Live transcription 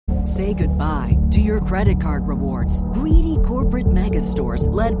Say goodbye to your credit card rewards. Greedy corporate mega stores,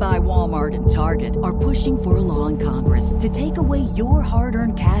 led by Walmart and Target, are pushing for a law in Congress to take away your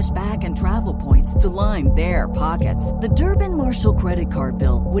hard-earned cash back and travel points to line their pockets. The Durbin-Marshall credit card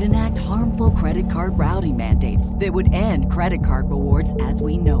bill would enact harmful credit card routing mandates that would end credit card rewards as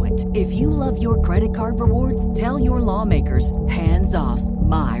we know it. If you love your credit card rewards, tell your lawmakers, hands off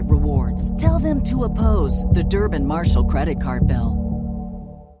my rewards. Tell them to oppose the Durbin-Marshall credit card bill.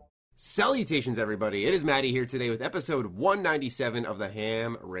 Salutations, everybody. It is Maddie here today with episode 197 of the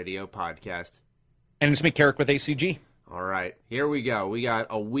Ham Radio Podcast. And it's me, Carrick, with ACG. All right, here we go. We got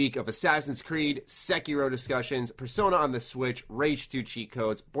a week of Assassin's Creed, Sekiro discussions, Persona on the Switch, Rage 2 cheat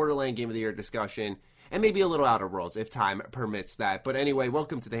codes, Borderlands Game of the Year discussion, and maybe a little Outer Worlds if time permits that. But anyway,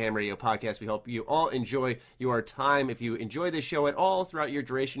 welcome to the Ham Radio Podcast. We hope you all enjoy your time. If you enjoy this show at all throughout your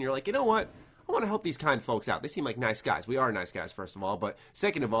duration, you're like, you know what? I want to help these kind folks out. They seem like nice guys. We are nice guys, first of all. But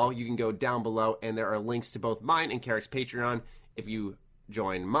second of all, you can go down below, and there are links to both mine and Carrick's Patreon. If you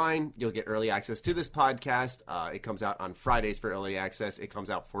join mine, you'll get early access to this podcast. It comes out on Fridays for early access. It comes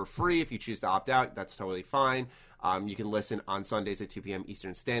out for free. If you choose to opt out, that's totally fine. You can listen on Sundays at 2 p.m.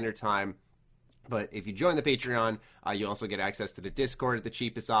 Eastern Standard Time. But if you join the Patreon, you also get access to the Discord at the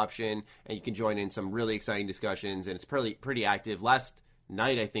cheapest option, and you can join in some really exciting discussions, and it's pretty active. Last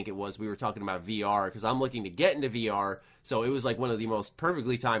night, I think it was, we were talking about VR, because I'm looking to get into VR, so it was like one of the most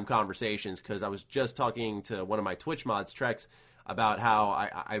perfectly timed conversations, because I was just talking to one of my Twitch mods, Trex, about how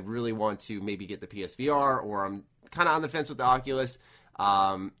I really want to maybe get the PSVR, or I'm kind of on the fence with the Oculus,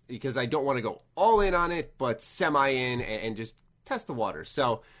 because I don't want to go all in on it, but semi-in and just test the water.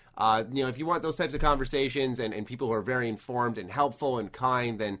 So, if you want those types of conversations and people who are very informed and helpful and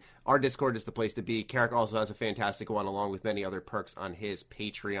kind, then our Discord is the place to be. Carrick also has a fantastic one along with many other perks on his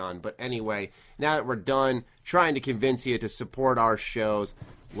Patreon. But anyway, now that we're done trying to convince you to support our shows,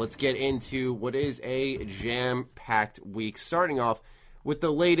 let's get into what is a jam-packed week, starting off with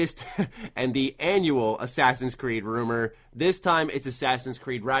the latest and the annual Assassin's Creed rumor. This time it's Assassin's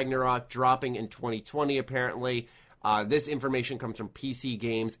Creed Ragnarok, dropping in 2020 apparently. This information comes from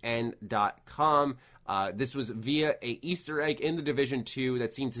PCGamesN.com. This was via a Easter egg in The Division 2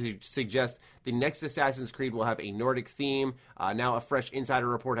 that seemed to suggest the next Assassin's Creed will have a Nordic theme. Now a fresh insider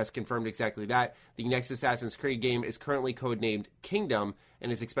report has confirmed exactly that. The next Assassin's Creed game is currently codenamed Kingdom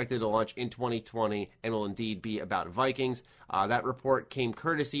and is expected to launch in 2020 and will indeed be about Vikings. That report came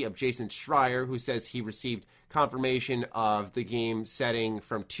courtesy of Jason Schreier, who says he received confirmation of the game setting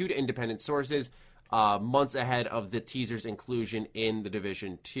from 2 independent sources, months ahead of the teaser's inclusion in The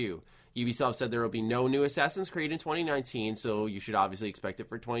Division 2. Ubisoft said there will be no new Assassin's Creed in 2019, so you should obviously expect it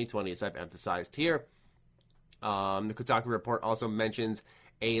for 2020, as I've emphasized here. The Kotaku report also mentions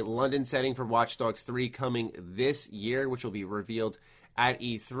a London setting for Watch Dogs 3 coming this year, which will be revealed at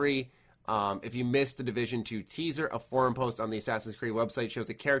E3. If you missed the Division 2 teaser, a forum post on the Assassin's Creed website shows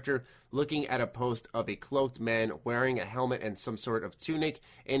a character looking at a post of a cloaked man wearing a helmet and some sort of tunic.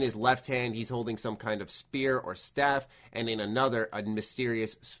 In his left hand, he's holding some kind of spear or staff, and in another, a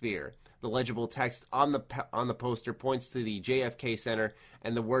mysterious sphere. The legible text on the poster points to the JFK Center,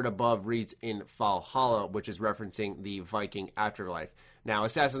 and the word above reads in Valhalla, which is referencing the Viking afterlife. Now,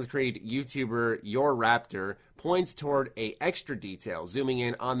 Assassin's Creed YouTuber Your Raptor points toward a extra detail. Zooming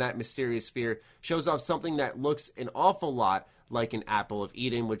in on that mysterious sphere shows off something that looks an awful lot like an Apple of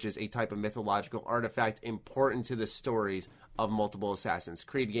Eden, which is a type of mythological artifact important to the stories of multiple Assassin's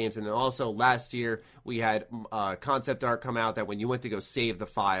Creed games. And then also last year, we had concept art come out that when you went to go save the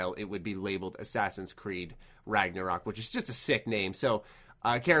file, it would be labeled Assassin's Creed Ragnarok, which is just a sick name. So,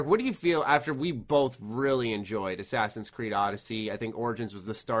 Carrick, what do you feel after we both really enjoyed Assassin's Creed Odyssey? I think Origins was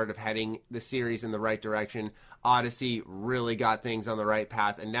the start of heading the series in the right direction. Odyssey really got things on the right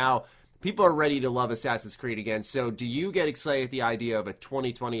path, and now people are ready to love Assassin's Creed again. So do you get excited at the idea of a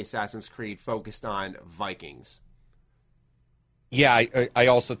 2020 Assassin's Creed focused on Vikings? Yeah, I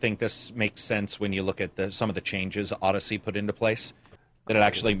also think this makes sense when you look at some of the changes Odyssey put into place. That it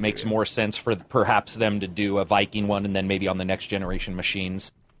actually makes more sense for perhaps them to do a Viking one and then maybe on the next generation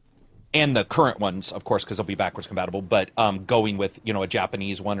machines. And the current ones, of course, because they'll be backwards compatible, but going with, a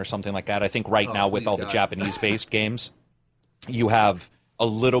Japanese one or something like that. I think now with all the Japanese-based games, you have a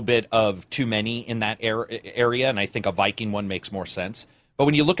little bit of too many in that area, and I think a Viking one makes more sense. But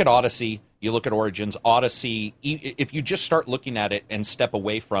when you look at Odyssey, you look at Origins, Odyssey, if you just start looking at it and step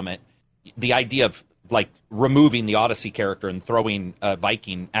away from it, the idea of removing the Odyssey character and throwing a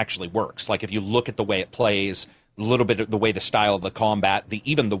Viking actually works. Like if you look at the way it plays, a little bit of the way the style of the combat,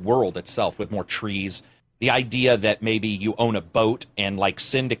 even the world itself with more trees, the idea that maybe you own a boat and like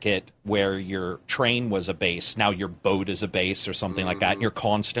Syndicate, where your train was a base, now your boat is a base or something like that, and you're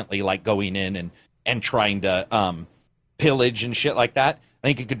constantly like going in and trying to pillage and shit like that. I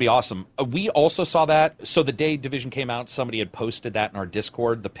think it could be awesome. We also saw that. So the day Division came out, somebody had posted that in our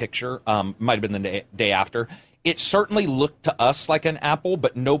Discord, the picture. Might have been the day after. It certainly looked to us like an apple,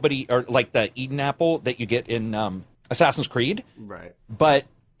 but nobody, or like the Eden apple that you get in Assassin's Creed. Right. But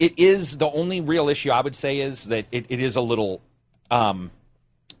it is, the only real issue I would say is that it is a little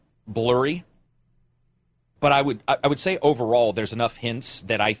blurry. But I would say overall, there's enough hints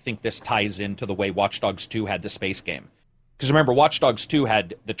that I think this ties into the way Watch Dogs 2 had the space game. Because remember, Watch Dogs 2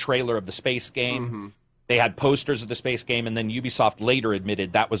 had the trailer of the space game. Mm-hmm. They had posters of the space game, and then Ubisoft later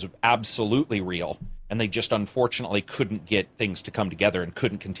admitted that was absolutely real, and they just unfortunately couldn't get things to come together and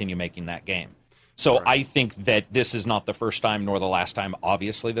couldn't continue making that game. So right. I think that this is not the first time nor the last time,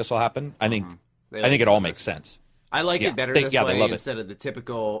 obviously, this will happen. I think it all makes sense. I like it better this way instead of the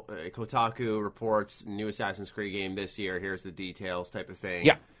typical Kotaku reports, new Assassin's Creed game this year, here's the details type of thing.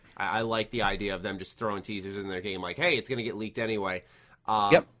 Yeah. I like the idea of them just throwing teasers in their game like, hey, it's going to get leaked anyway.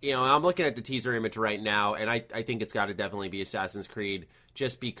 You know, I'm looking at the teaser image right now, and I think it's got to definitely be Assassin's Creed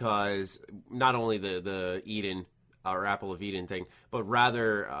just because not only the Eden or Apple of Eden thing, but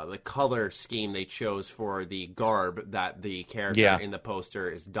rather the color scheme they chose for the garb that the character in the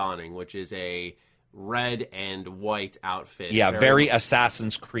poster is donning, which is a red and white outfit. Yeah, very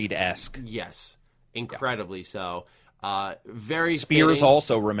Assassin's Creed-esque. Yes, incredibly so. Very Spears fitting.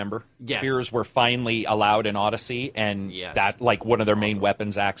 also, remember? Yes. Spears were finally allowed in Odyssey, and that, like, one of their main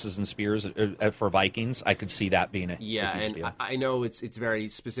weapons, axes and spears for Vikings. I could see that being a huge deal. I know it's very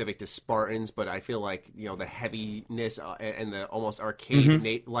specific to Spartans, but I feel like, you know, the heaviness and the almost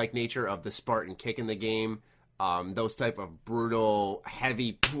arcade-like nature of the Spartan kick in the game, those type of brutal,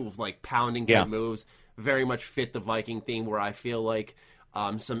 heavy, like pounding type moves, very much fit the Viking theme, where I feel like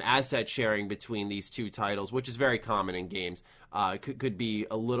some asset sharing between these two titles, which is very common in games, could be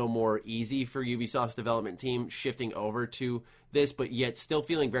a little more easy for Ubisoft's development team shifting over to this, but yet still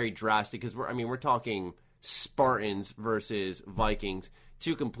feeling very drastic because we're talking Spartans versus Vikings,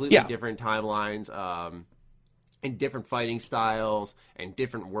 two completely different timelines, and different fighting styles and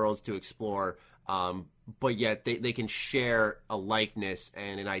different worlds to explore. But yet they can share a likeness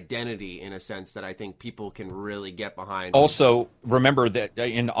and an identity in a sense that I think people can really get behind. Also, remember that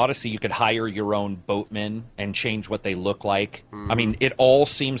in Odyssey you could hire your own boatmen and change what they look like. Mm-hmm. I mean, it all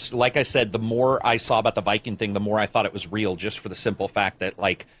seems, like I said, the more I saw about the Viking thing, the more I thought it was real, just for the simple fact that,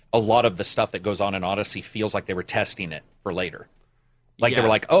 like, a lot of the stuff that goes on in Odyssey feels like they were testing it for later. Like, they were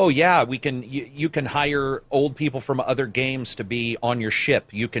like, oh, yeah, you can hire old people from other games to be on your ship.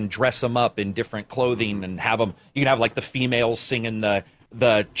 You can dress them up in different clothing and have them. You can have, like, the females singing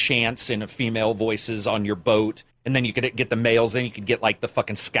the chants in female voices on your boat. And then you could get the males. Then you could get, like, the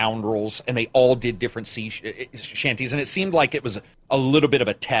fucking scoundrels. And they all did different sea shanties. And it seemed like it was a little bit of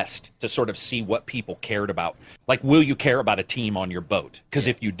a test to sort of see what people cared about. Like, will you care about a team on your boat? Because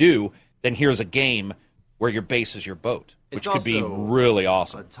if you do, then here's a game where your base is your boat, which could be really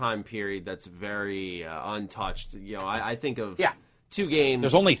awesome. A time period that's very untouched. You know, I think of two games.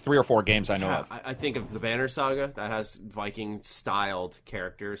 There's only 3 or 4 games I know of. I think of the Banner Saga that has Viking-styled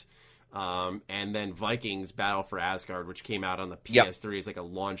characters, and then Vikings Battle for Asgard, which came out on the PS3 as like a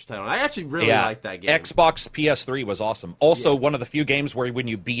launch title. And I actually really liked that game. Xbox PS3 was awesome. Also, one of the few games where when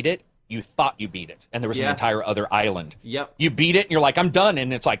you beat it, you thought you beat it, and there was an entire other island. Yep. You beat it, and you're like, I'm done,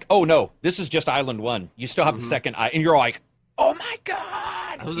 and it's like, oh, no, this is just Island 1. You still have the second island, and you're like, oh, my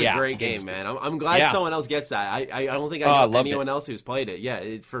God. That was a great game, man. I'm glad someone else gets that. I don't think I know anyone else who's played it.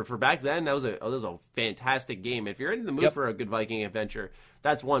 Yeah, for back then, that was a fantastic game. If you're in the mood for a good Viking adventure,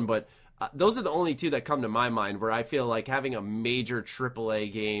 that's one, but those are the only two that come to my mind where I feel like having a major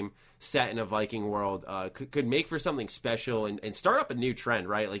AAA game set in a Viking world could make for something special and start up a new trend,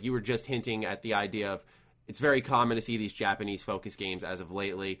 right? Like you were just hinting at the idea of it's very common to see these Japanese-focused games as of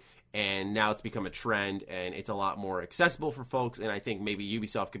lately, and now it's become a trend, and it's a lot more accessible for folks, and I think maybe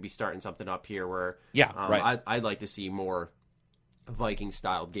Ubisoft could be starting something up here where I'd like to see more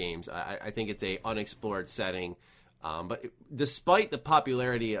Viking-styled games. I think it's a unexplored setting. But despite the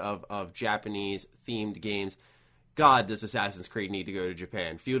popularity of Japanese-themed games, God, does Assassin's Creed need to go to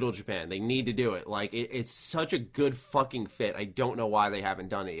Japan? Feudal Japan. They need to do it. Like, it's such a good fucking fit. I don't know why they haven't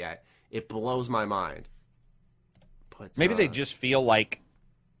done it yet. It blows my mind. But maybe they just feel like,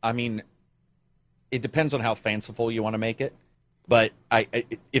 I mean, it depends on how fanciful you want to make it. But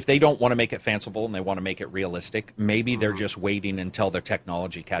if they don't want to make it fanciful and they want to make it realistic, maybe they're just waiting until their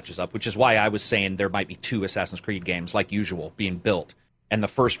technology catches up, which is why I was saying there might be 2 Assassin's Creed games, like usual, being built. and the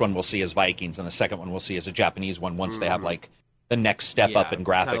first one we'll see as Vikings, and the second one we'll see as a Japanese one once they have like the next step up in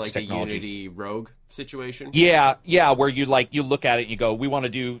graphics like technology. The Unity Rogue situation. Yeah, where you look at it and you go, we want to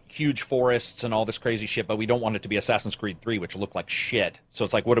do huge forests and all this crazy shit, but we don't want it to be Assassin's Creed 3, which looked like shit. So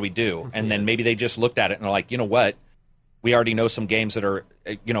it's like, what do we do? And then maybe they just looked at it and are like, you know what? We already know some games that are,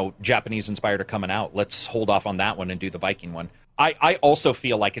 Japanese inspired are coming out. Let's hold off on that one and do the Viking one. I also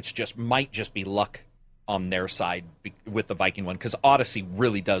feel like might just be luck on their side with the Viking one, because Odyssey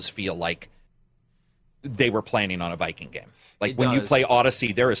really does feel like they were planning on a Viking game. Like when you play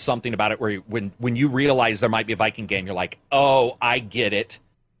Odyssey, there is something about it where when you realize there might be a Viking game, you're like, oh, I get it.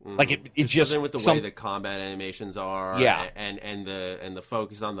 Like it just something with the way the combat animations are, and the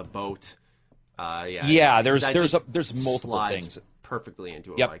focus on the boat. There's multiple things perfectly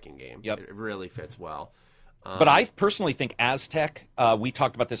into a Viking game. Yep. It really fits well. But I personally think Aztec, we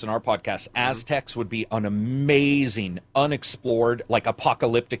talked about this in our podcast, Aztecs would be an amazing, unexplored, like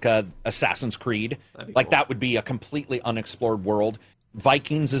Apocalyptica Assassin's Creed. Like cool. That would be a completely unexplored world.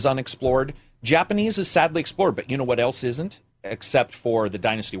 Vikings is unexplored. Japanese is sadly explored, but you know what else isn't? Except for the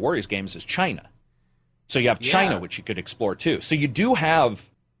Dynasty Warriors games is China. So you have China, which you could explore too. So you do have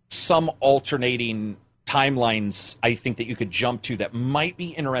some alternating timelines, I think, that you could jump to that might be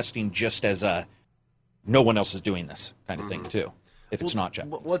interesting just as a no one else is doing this kind of thing too, if it's not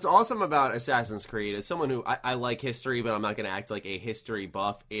Japanese. What's awesome about Assassin's Creed, as someone who I like history, but I'm not going to act like a history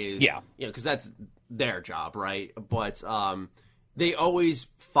buff, is because that's their job, right? But they always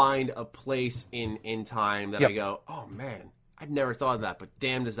find a place in time that I go, oh man, I'd never thought of that, but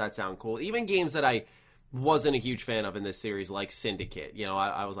damn, does that sound cool? Even games that I wasn't a huge fan of in this series, like Syndicate,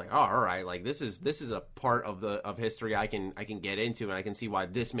 I was like, oh, all right, like this is a part of history I can get into, and I can see why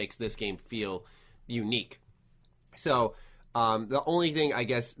this makes this game feel unique. So the only thing I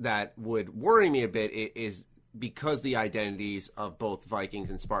guess that would worry me a bit is because the identities of both Vikings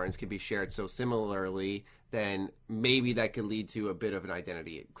and Spartans can be shared so similarly, then maybe that could lead to a bit of an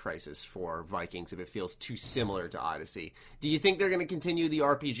identity crisis for Vikings if it feels too similar to Odyssey. Do you think they're going to continue the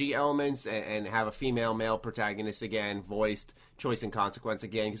RPG elements and have a female-male protagonist again, voiced, choice and consequence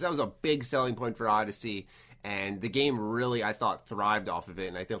again? Because that was a big selling point for Odyssey, and the game really, I thought, thrived off of it,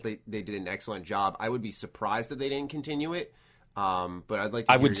 and I think they did an excellent job. I would be surprised if they didn't continue it, but I'd like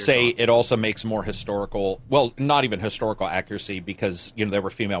to hear your thoughts. It also makes more historical, well, not even historical accuracy, because, there were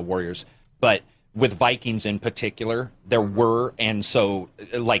female warriors, but with Vikings in particular, there were, and so,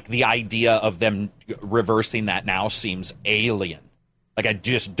 like, the idea of them reversing that now seems alien. Like, I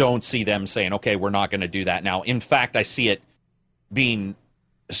just don't see them saying, okay, we're not going to do that now. In fact, I see it being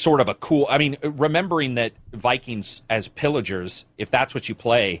sort of a cool, remembering that Vikings as pillagers, if that's what you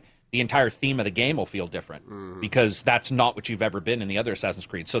play, the entire theme of the game will feel different, because that's not what you've ever been in the other Assassin's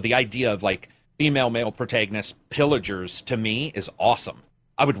Creed. So the idea of, like, female-male protagonists, pillagers, to me, is awesome.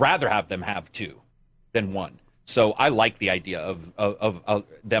 I would rather have them have two than one. So I like the idea of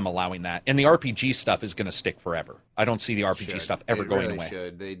them allowing that. And the RPG stuff is going to stick forever. I don't see the RPG stuff ever going away.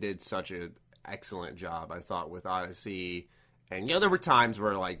 Should. They did such an excellent job, I thought, with Odyssey. And, there were times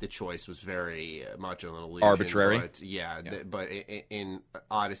where, like, the choice was very much an illusion. Arbitrary. But, but in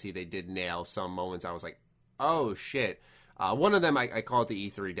Odyssey, they did nail some moments. I was like, oh, shit. One of them, I call it the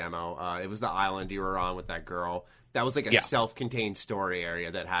E3 demo. It was the island you were on with that girl. That was, like, a self-contained story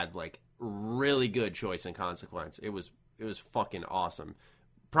area that had, like, really good choice and consequence. It was fucking awesome.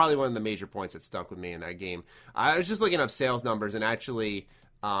 Probably one of the major points that stuck with me in that game. I was just looking up sales numbers, and actually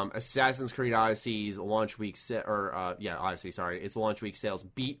Assassin's Creed Odyssey's launch week its launch week sales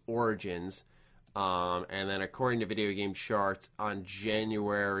beat Origins, and then according to Video Game Charts, on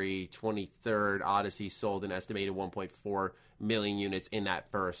January 23rd, Odyssey sold an estimated 1.4 million units in that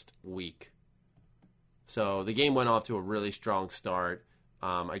first week. So the game went off to a really strong start.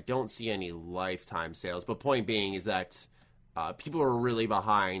 I don't see any lifetime sales, but point being is that people are really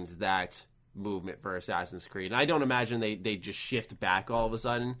behind that movement for Assassin's Creed. And I don't imagine they just shift back all of a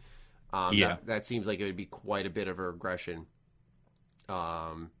sudden. That seems like it would be quite a bit of a regression.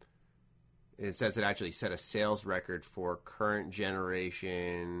 It says it actually set a sales record for current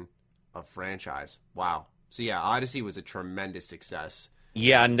generation of franchise. Wow. So yeah, Odyssey was a tremendous success.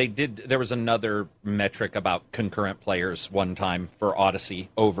 Yeah, and there was another metric about concurrent players one time for Odyssey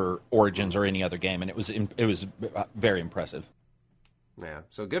over Origins or any other game, and it was very impressive. Yeah,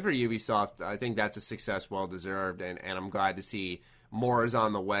 so good for Ubisoft. I think that's a success well deserved, and I'm glad to see more is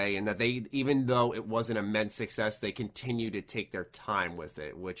on the way, and that they, even though it was an immense success, they continue to take their time with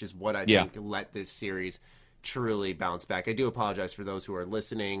it, which is what I think let this series truly bounce back. I do apologize for those who are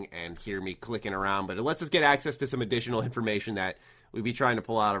listening and hear me clicking around, but it lets us get access to some additional information that we'd be trying to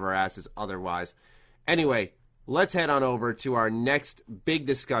pull out of our asses otherwise. Anyway, let's head on over to our next big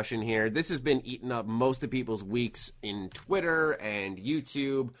discussion here. This has been eating up most of people's weeks in Twitter and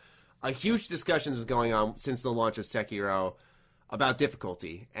YouTube. A huge discussion is going on since the launch of Sekiro about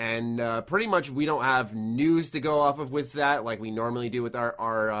difficulty. And pretty much we don't have news to go off of with that like we normally do with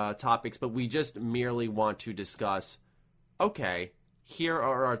our topics, but we just merely want to discuss, okay, here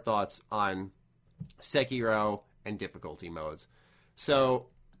are our thoughts on Sekiro and difficulty modes. So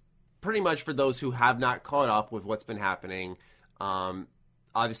pretty much for those who have not caught up with what's been happening,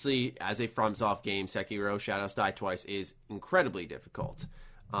 obviously as a FromSoft game, Sekiro Shadows Die Twice is incredibly difficult.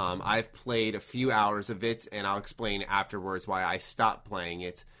 I've played a few hours of it, and I'll explain afterwards why I stopped playing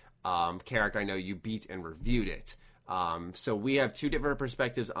it. Carrick, I know you beat and reviewed it. So we have two different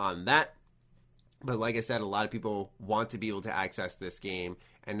perspectives on that. But like I said, a lot of people want to be able to access this game,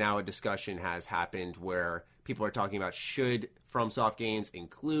 and now a discussion has happened where people are talking about should FromSoft games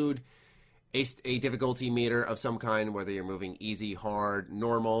include a difficulty meter of some kind, whether you're moving easy, hard,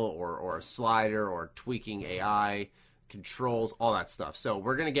 normal, or a slider, or tweaking AI, controls, all that stuff. So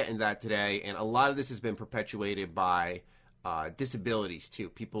we're going to get into that today, and a lot of this has been perpetuated by disabilities too.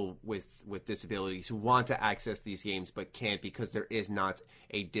 People with disabilities who want to access these games but can't because there is not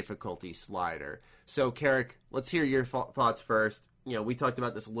a difficulty slider. So Carrick, let's hear your thoughts first. You know, we talked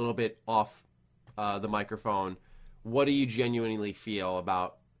about this a little bit off the microphone. What do you genuinely feel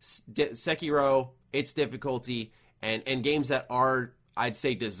about Sekiro, its difficulty, and games that are, I'd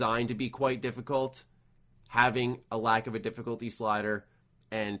say, designed to be quite difficult, having a lack of a difficulty slider,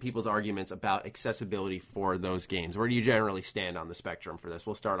 and people's arguments about accessibility for those games? Where do you generally stand on the spectrum for this?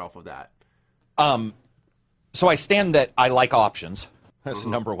 We'll start off with that. So I stand that I like options. That's the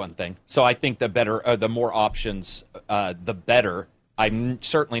number one thing. So I think the more options, the better. I'm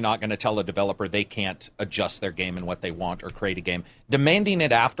certainly not going to tell a developer they can't adjust their game and what they want or create a game. Demanding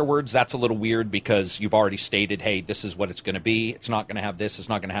it afterwards, that's a little weird because you've already stated, hey, this is what it's going to be. It's not going to have this. It's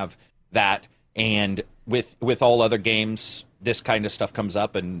not going to have that. And with all other games, this kind of stuff comes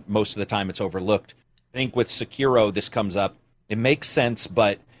up, and most of the time it's overlooked. I think with Sekiro, this comes up. It makes sense,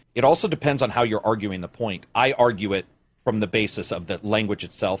 but it also depends on how you're arguing the point. I argue it from the basis of the language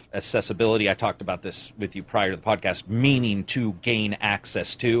itself. Accessibility, I talked about this with you prior to the podcast, meaning to gain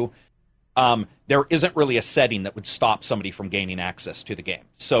access to. There isn't really a setting that would stop somebody from gaining access to the game.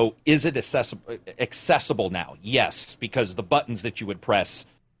 So is it accessible now? Yes, because the buttons that you would press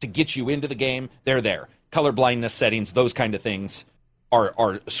to get you into the game, they're there. Color blindness settings, those kind of things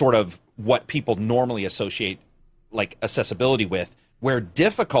are sort of what people normally associate like accessibility with, where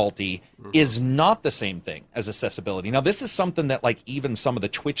difficulty is not the same thing as accessibility. Now, this is something that like even some of the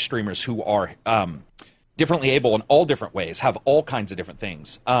Twitch streamers who are differently able in all different ways, have all kinds of different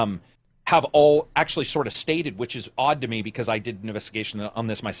things, have all actually sort of stated, which is odd to me because I did an investigation on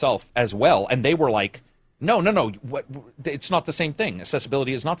this myself as well, and they were like, no, it's not the same thing.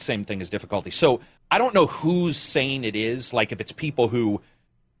 Accessibility is not the same thing as difficulty. So I don't know who's saying it is, like if it's people who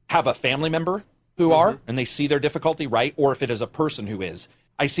have a family member who are, and they see their difficulty, right? Or if it is a person who is.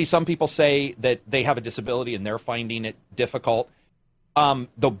 I see some people say that they have a disability and they're finding it difficult.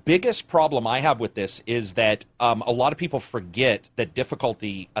 The biggest problem I have with this is that a lot of people forget that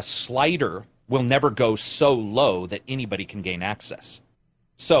difficulty, a slider, will never go so low that anybody can gain access.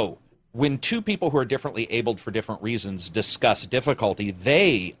 So when two people who are differently abled for different reasons discuss difficulty,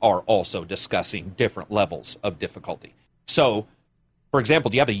 they are also discussing different levels of difficulty. So, for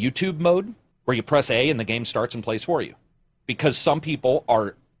example, do you have a YouTube mode where you press A and the game starts and plays for you? Because some people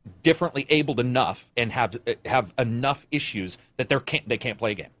are differently abled enough and have enough issues that they can't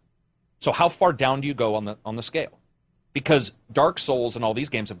play a game. So how far down do you go on the scale? Because Dark Souls and all these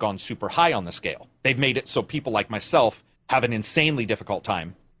games have gone super high on the scale. They've made it so people like myself have an insanely difficult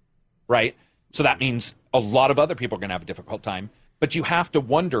time, right? So that means a lot of other people are going to have a difficult time. But you have to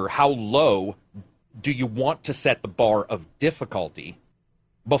wonder, how low do you want to set the bar of difficulty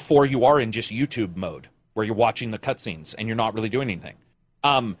before you are in just YouTube mode, where you're watching the cutscenes and you're not really doing anything?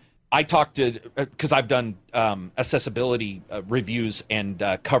 I talked to, because I've done accessibility reviews and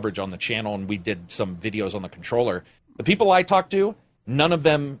coverage on the channel, and we did some videos on the controller. The people I talked to, none of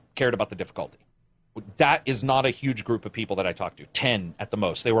them cared about the difficulty. That is not a huge group of people that I talked to, 10 at the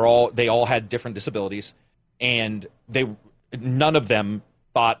most. They all had different disabilities, and none of them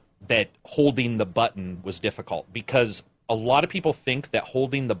thought that holding the button was difficult, because a lot of people think that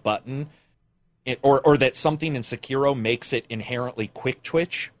holding the button or that something in Sekiro makes it inherently quick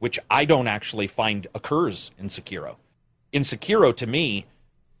twitch, which I don't actually find occurs in Sekiro. In Sekiro, to me,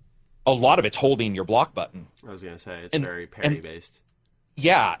 a lot of it's holding your block button. I was going to say, it's very parry-based.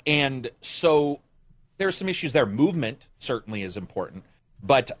 Yeah, and so there's some issues there. Movement certainly is important,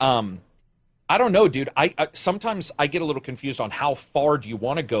 but I I don't know, dude. I sometimes I get a little confused on how far do you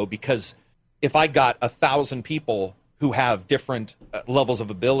want to go, because if I got 1,000 people who have different levels of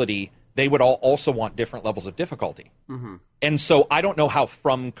ability, they would all also want different levels of difficulty. Mm-hmm. And so I don't know how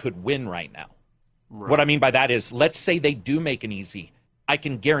From could win right now. Right. What I mean by that is, let's say they do make an easy. I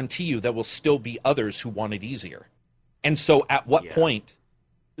can guarantee you there will still be others who want it easier. And so at what point,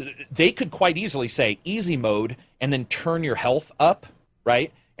 they could quite easily say easy mode and then turn your health up,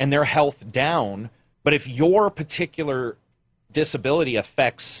 right? And their health down. But if your particular disability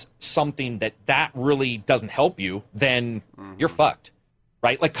affects something that really doesn't help you, then you're fucked,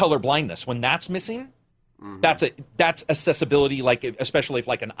 right? Like color blindness. When that's missing, that's accessibility, like especially if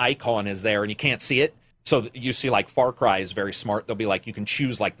like an icon is there and you can't see it. So you see like Far Cry is very smart. They'll be like, you can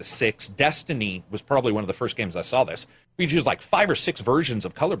choose like the 6. Destiny was probably one of the first games I saw this. You choose like 5 or 6 versions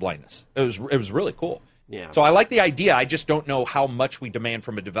of color blindness. It was really cool. Yeah. So I like the idea. I just don't know how much we demand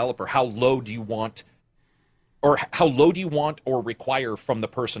from a developer. How low do you want or require from the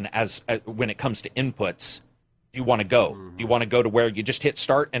person as when it comes to inputs? Do you want to go? Do you want to go to where you just hit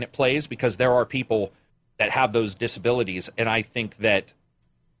start and it plays? Because there are people that have those disabilities, and I think that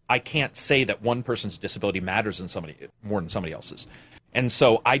I can't say that one person's disability matters in somebody more than somebody else's. And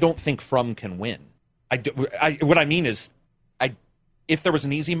so I don't think From can win. What I mean is, if there was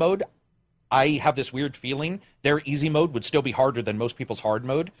an easy mode, I have this weird feeling their easy mode would still be harder than most people's hard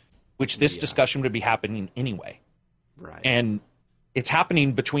mode, which this discussion would be happening anyway. Right. And it's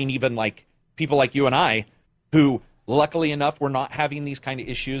happening between even like people like you and I, who luckily enough we're not having these kind of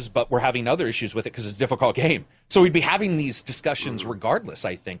issues, but we're having other issues with it because it's a difficult game. So we'd be having these discussions regardless,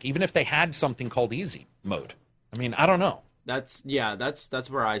 I think, even if they had something called easy mode. I mean, I don't know. That's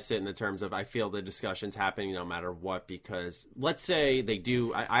where I sit in the terms of I feel the discussion's happening no matter what, because let's say they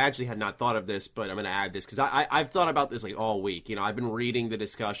do. I actually had not thought of this, but I'm going to add this because I've thought about this like all week. You know, I've been reading the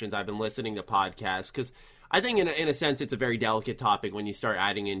discussions, I've been listening to podcasts, because I think in a sense it's a very delicate topic when you start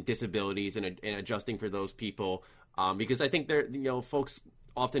adding in disabilities and adjusting for those people, because I think folks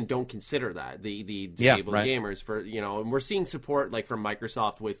often don't consider that the disabled gamers for, and we're seeing support like from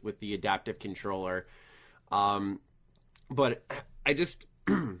Microsoft with the adaptive controller. But I just,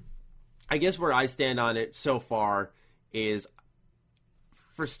 I guess where I stand on it so far is,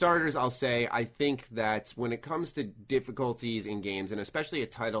 for starters, I'll say I think that when it comes to difficulties in games, and especially a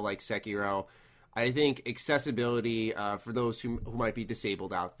title like Sekiro, I think accessibility for those who might be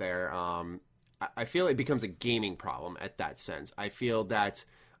disabled out there, I feel it becomes a gaming problem at that sense. I feel that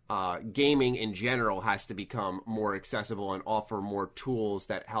gaming in general has to become more accessible and offer more tools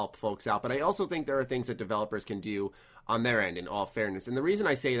that help folks out. But I also think there are things that developers can do on their end, in all fairness. And the reason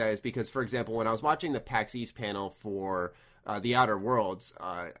I say that is because, for example, when I was watching the PAX East panel for The Outer Worlds,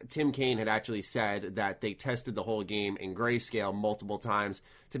 Tim Kaine had actually said that they tested the whole game in grayscale multiple times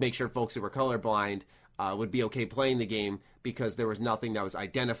to make sure folks who were colorblind would be okay playing the game, because there was nothing that was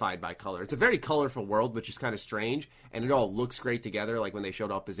identified by color. It's a very colorful world, which is kind of strange, and it all looks great together. Like when they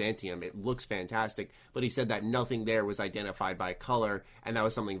showed off Byzantium, it looks fantastic, but he said that nothing there was identified by color, and that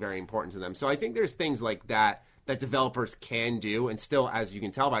was something very important to them. So I think there's things like that developers can do, and still, as you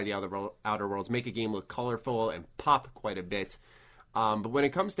can tell by the Outer Worlds, make a game look colorful and pop quite a bit. But when it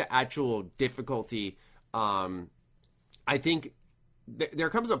comes to actual difficulty, I think there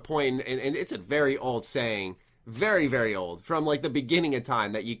comes a point, and it's a very old saying, very, very old, from like the beginning of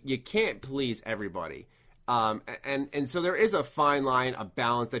time, that you can't please everybody. And so there is a fine line, a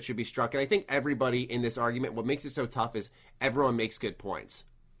balance that should be struck. And I think everybody in this argument, what makes it so tough is everyone makes good points.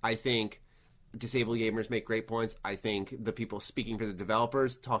 I think disabled gamers make great points. I think the people speaking for the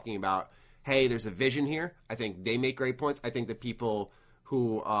developers, talking about, hey, there's a vision here, I think they make great points. I think the people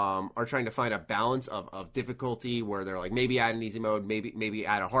who are trying to find a balance of difficulty, where they're like, maybe add an easy mode, maybe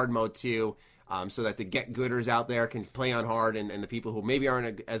add a hard mode too, so that the get-gooders out there can play on hard, and the people who maybe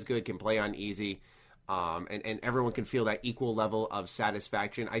aren't as good can play on easy, and everyone can feel that equal level of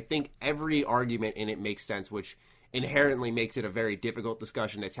satisfaction. I think every argument in it makes sense, which inherently makes it a very difficult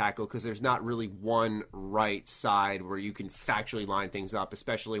discussion to tackle, because there's not really one right side where you can factually line things up,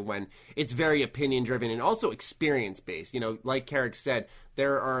 especially when it's very opinion driven and also experience based. Like Carrick said,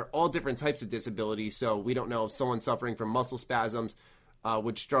 there are all different types of disabilities, so we don't know if someone suffering from muscle spasms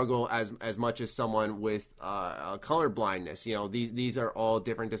would struggle as much as someone with color blindness. These are all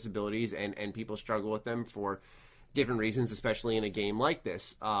different disabilities, and people struggle with them for different reasons, especially in a game like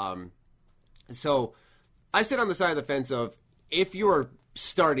this. So I sit on the side of the fence of, if you're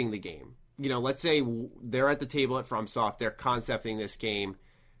starting the game, let's say they're at the table at FromSoft, they're concepting this game,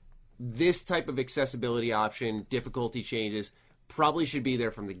 this type of accessibility option, difficulty changes, probably should be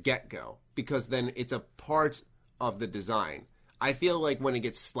there from the get-go, because then it's a part of the design. I feel like when it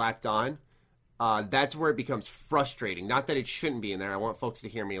gets slapped on, that's where it becomes frustrating. Not that it shouldn't be in there. I want folks to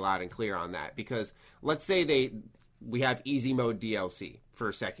hear me loud and clear on that, because let's say we have easy mode DLC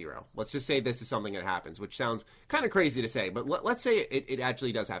for Sekiro. Let's just say this is something that happens, which sounds kind of crazy to say, but let's say it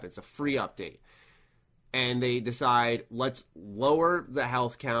actually does happen. It's a free update. And they decide, let's lower the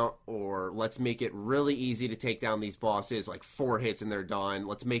health count, or let's make it really easy to take down these bosses, like 4 hits and they're done.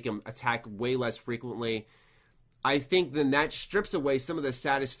 Let's make them attack way less frequently. I think then that strips away some of the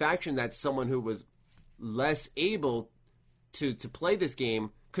satisfaction that someone who was less able to play this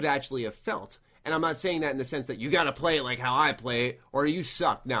game could actually have felt. And I'm not saying that in the sense that you got to play it like how I play it, or you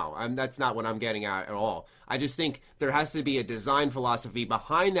suck. No, that's not what I'm getting at all. I just think there has to be a design philosophy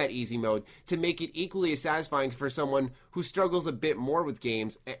behind that easy mode to make it equally as satisfying for someone who struggles a bit more with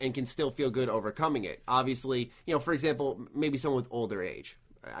games and can still feel good overcoming it. Obviously, for example, maybe someone with older age.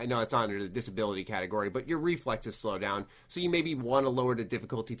 I know it's under the disability category, but your reflexes slow down, so you maybe want to lower the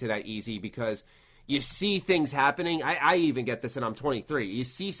difficulty to that easy because you see things happening. I even get this, and I'm 23. You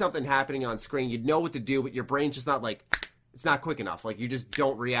see something happening on screen, you know what to do, but your brain's just not it's not quick enough. Like, you just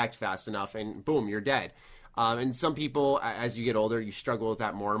don't react fast enough, and boom, you're dead. And some people, as you get older, you struggle with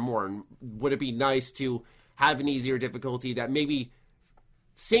that more and more. And would it be nice to have an easier difficulty that maybe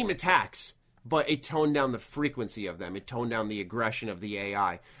same attacks, but it toned down the frequency of them. It toned down the aggression of the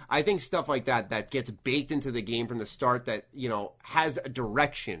AI. I think stuff like that gets baked into the game from the start, that, has a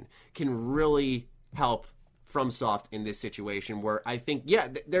direction, can really help FromSoft in this situation, where I think,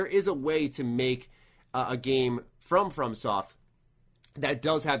 there is a way to make a game from FromSoft that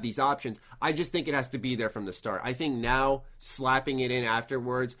does have these options. I just think it has to be there from the start. I think now slapping it in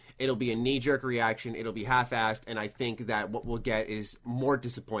afterwards, it'll be a knee-jerk reaction, it'll be half-assed, and I think that what we'll get is more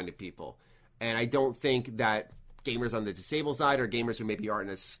disappointed people. And I don't think that gamers on the disabled side, or gamers who maybe aren't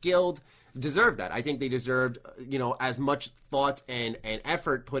as skilled, deserve that. I think they deserved, as much thought and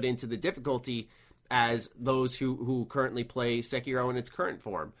effort put into the difficulty as those who currently play Sekiro in its current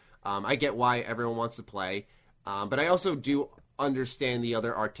form. I get why everyone wants to play, but I also do understand the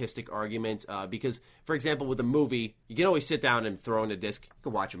other artistic argument, because, for example, with a movie, you can always sit down and throw in a disc, you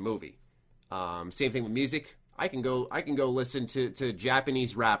can watch a movie. Same thing with music. I can go listen to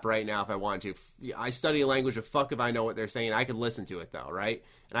Japanese rap right now if I want to. I study a language, of fuck if I know what they're saying. I could listen to it though, right?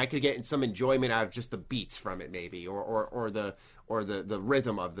 And I could get some enjoyment out of just the beats from it, maybe, or the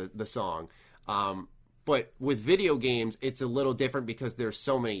rhythm of the song. But with video games, it's a little different because there's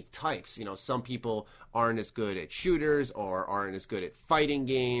so many types. Some people aren't as good at shooters or aren't as good at fighting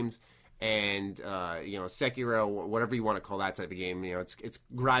games. And, Sekiro, whatever you want to call that type of game, it's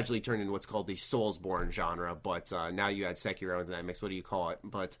gradually turned into what's called the Soulsborne genre. But now you add Sekiro into that mix. What do you call it?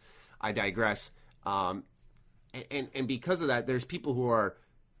 But I digress. And because of that, there's people who are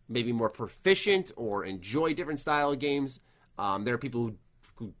maybe more proficient or enjoy different style of games. There are people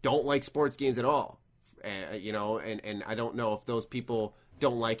who don't like sports games at all. And I don't know if those people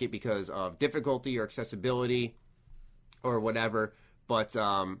don't like it because of difficulty or accessibility or whatever. But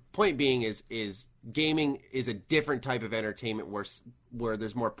point being is gaming is a different type of entertainment where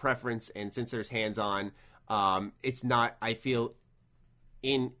there's more preference, and since there's hands-on, it's not, I feel,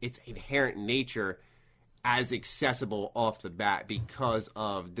 in its inherent nature as accessible off the bat because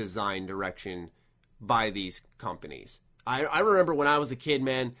of design direction by these companies. I remember when I was a kid,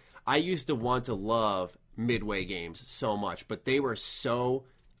 man, I used to want to love Midway games so much, but they were so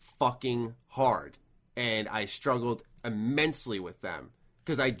fucking hard, and I struggled immensely with them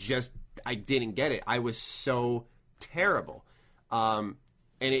because I didn't get it. I was so terrible. And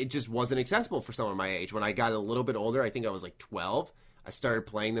it just wasn't accessible for someone my age. When I got a little bit older, I think I was like 12, I started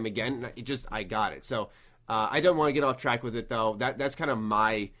playing them again, and I got it. So I don't want to get off track with it, though. That's kind of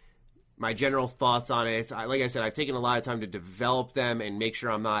my general thoughts on it. Like I said, I've taken a lot of time to develop them and make sure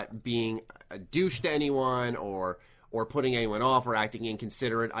I'm not being a douche to anyone or putting anyone off or acting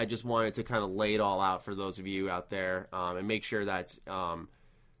inconsiderate. I just wanted to kind of lay it all out for those of you out there, and make sure that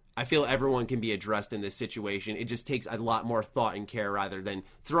I feel everyone can be addressed in this situation. It just takes a lot more thought and care rather than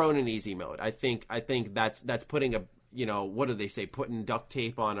throwing an easy mode. I think that's putting what do they say? Putting duct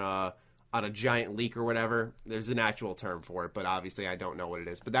tape on a giant leak or whatever. There's an actual term for it, but obviously I don't know what it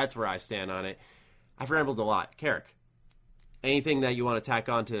is. But that's where I stand on it. I've rambled a lot. Carrick, anything that you want to tack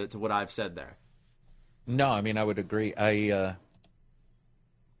on to what I've said there? No, I mean, I would agree. I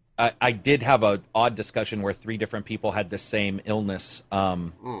did have an odd discussion where 3 different people had the same illness,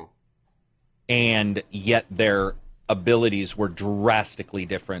 and yet their abilities were drastically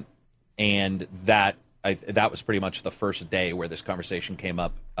different. And that was pretty much the first day where this conversation came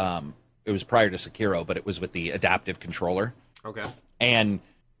up. It was prior to Sekiro, but it was with the adaptive controller. Okay. And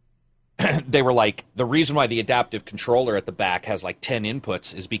they were like, the reason why the adaptive controller at the back has like 10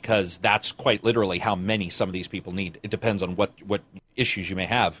 inputs is because that's quite literally how many some of these people need. It depends on what issues you may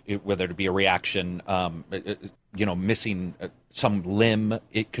have, whether it be a reaction, missing some limb.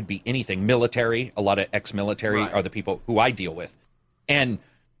 It could be anything. Military, a lot of ex-military are the people who I deal with. And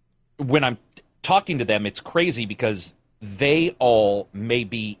when I'm talking to them, it's crazy because they all may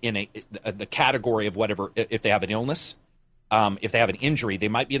be in the category of whatever, if they have an illness, if they have an injury, they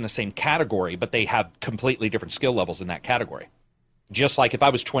might be in the same category, but they have completely different skill levels in that category. Just like if I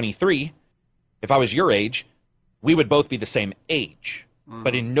was 23, if I was your age, we would both be the same age,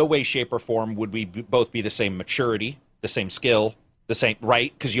 but in no way, shape, or form would we both be the same maturity, the same skill, the same,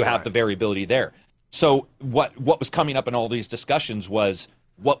 right? Because you have the variability there. So what was coming up in all these discussions was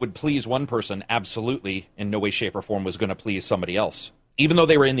what would please one person absolutely in no way, shape, or form was going to please somebody else, even though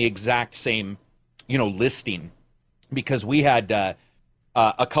they were in the exact same, listing. Because we had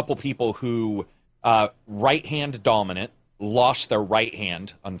a couple people who right hand dominant lost their right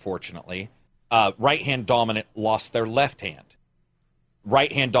hand, unfortunately. Right hand dominant lost their left hand.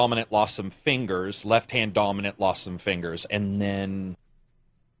 Right hand dominant lost some fingers. Left hand dominant lost some fingers. And then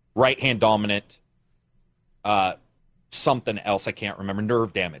right hand dominant, something else I can't remember,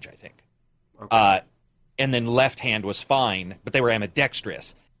 nerve damage, I think. Okay. And then left hand was fine, but they were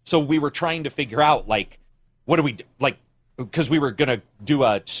ambidextrous. So we were trying to figure out, like, what do we do? Like, because we were going to do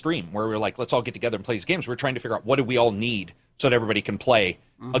a stream where we were like, let's all get together and play these games. We're trying to figure out what do we all need so that everybody can play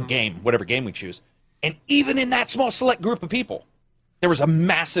a game, whatever game we choose. And even in that small select group of people, there was a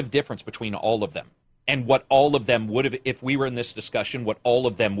massive difference between all of them and what all of them would have, if we were in this discussion, what all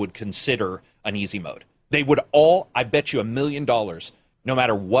of them would consider an easy mode. They would all, I bet you $1 million, no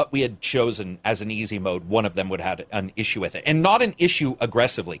matter what we had chosen as an easy mode, one of them would have had an issue with it. And not an issue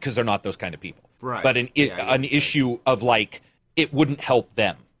aggressively, because they're not those kind of people. Right. But an issue of, like, it wouldn't help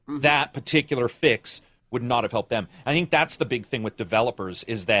them. That particular fix would not have helped them. I think that's the big thing with developers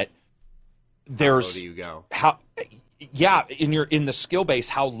is that there's... How low do you go? In the skill base,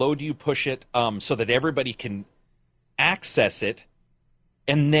 how low do you push it so that everybody can access it?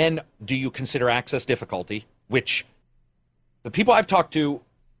 And then do you consider access difficulty, which... The people I've talked to,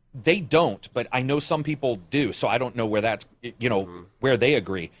 they don't, but I know some people do, so I don't know where that's, where they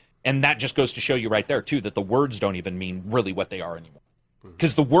agree. And that just goes to show you right there, too, that the words don't even mean really what they are anymore.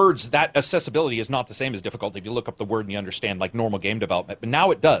 Because the words, that accessibility is not the same as difficulty. If you look up the word and you understand, like, normal game development, but now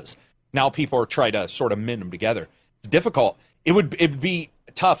it does. Now people are trying to sort of mend them together. It's difficult. It'd be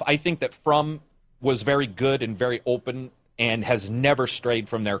tough. I think that From was very good and very open and has never strayed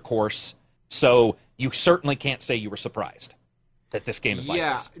from their course, so you certainly can't say you were surprised that this game is like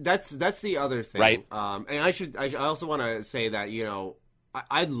this. Yeah, that's the other thing. Right. And I also want to say that,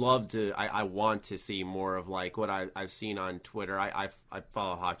 I'd love to, I want to see more of, like, what I've seen on Twitter. I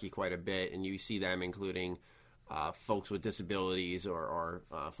follow hockey quite a bit, and you see them including folks with disabilities or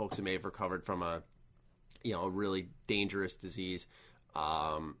folks who may have recovered from a really dangerous disease,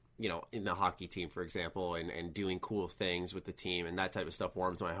 in the hockey team, for example, and doing cool things with the team, and that type of stuff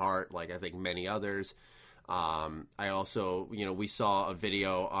warms my heart, like I think many others. I also, we saw a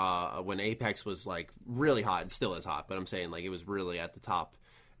video when Apex was, like, really hot. It still is hot, but I'm saying, like, it was really at the top.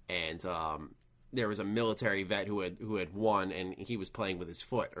 And there was a military vet who had won, and he was playing with his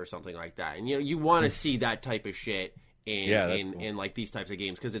foot or something like that. And, you want to see that type of shit in like, these types of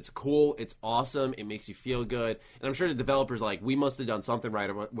games because it's cool, it's awesome, it makes you feel good. And I'm sure the developers, like, we must have done something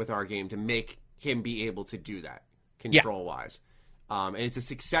right with our game to make him be able to do that control-wise. And it's a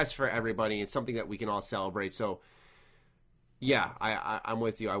success for everybody. It's something that we can all celebrate. So, yeah, I'm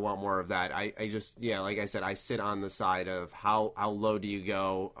with you. I want more of that. I just, like I said, I sit on the side of how low do you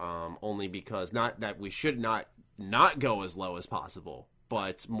go, only because not that we should not go as low as possible,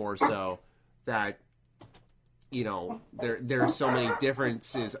 but more so that, there are so many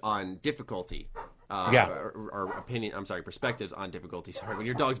differences on difficulty. Or opinion. I'm sorry, perspectives on difficulty. Sorry, when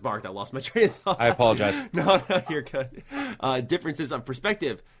your dog's barked, I lost my train of thought. I apologize. No, you're good. Differences of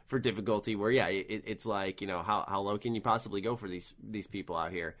perspective for difficulty, where it's like how low can you possibly go for these people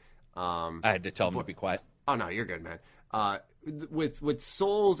out here? I had to tell them to be quiet. Oh no, you're good, man. With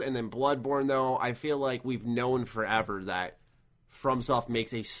Souls and then Bloodborne, though, I feel like we've known forever that FromSoft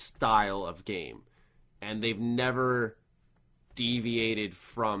makes a style of game, and they've never deviated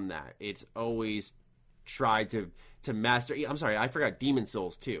from that. It's always tried to master. I'm sorry, I forgot Demon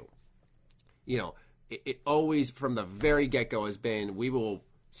Souls too. It always from the very get-go has been, we will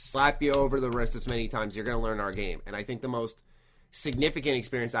slap you over the wrist as many times you're going to learn our game. And I think the most significant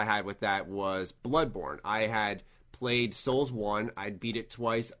experience I had with that was Bloodborne. I had played Souls 1. I'd beat it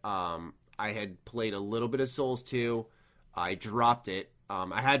twice. I had played a little bit of Souls 2. I dropped it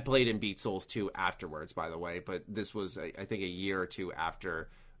I had played and beat Souls 2 afterwards, by the way, but this was, I think, a year or two after.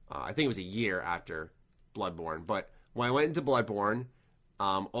 I think it was a year after Bloodborne. But when I went into Bloodborne,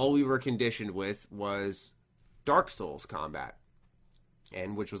 all we were conditioned with was Dark Souls combat,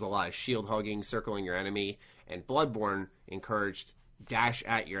 and which was a lot of shield hugging, circling your enemy, and Bloodborne encouraged dash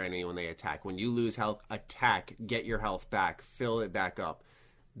at your enemy when they attack. When you lose health, attack, get your health back, fill it back up.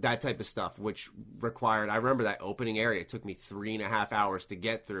 That type of stuff, which required, I remember that opening area, it took me 3.5 hours to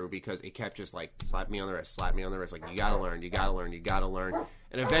get through because it kept just like, slap me on the wrist, slap me on the wrist. Like, you gotta learn, you gotta learn, you gotta learn.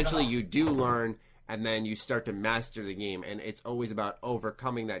 And eventually you do learn, and then you start to master the game. And it's always about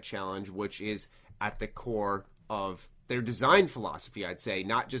overcoming that challenge, which is at the core of their design philosophy, I'd say.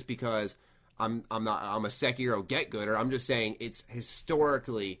 Not just because I'm a Sekiro get-gooder. I'm just saying it's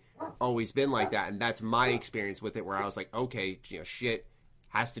historically always been like that. And that's my experience with it, where I was like, okay, shit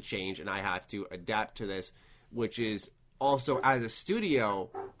has to change, and I have to adapt to this, which is also, as a studio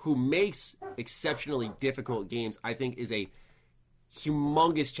who makes exceptionally difficult games, I think is a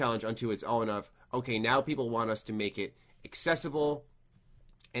humongous challenge unto its own of, okay, now people want us to make it accessible,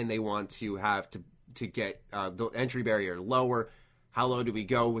 and they want to have to get the entry barrier lower. How low do we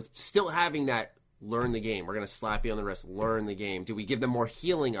go with still having that learn the game? We're going to slap you on the wrist, learn the game. Do we give them more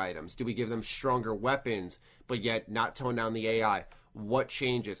healing items? Do we give them stronger weapons, but yet not tone down the AI? What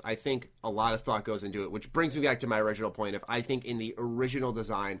changes? I think a lot of thought goes into it, which brings me back to my original point of, I think in the original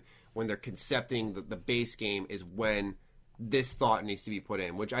design, when they're concepting the base game, is when this thought needs to be put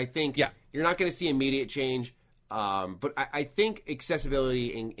in, which I think you're not going to see immediate change. But I think accessibility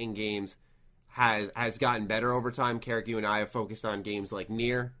in games has gotten better over time. Carrick, you and I have focused on games like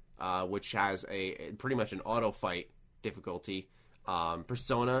Nier, which has a pretty much an auto fight difficulty.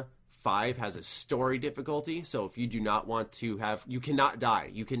 Persona 5 has a story difficulty, so if you do not want to have, you cannot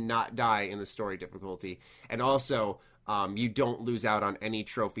die. You cannot die in the story difficulty. And also, you don't lose out on any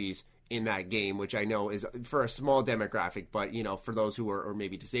trophies in that game, which I know is for a small demographic, but, for those who are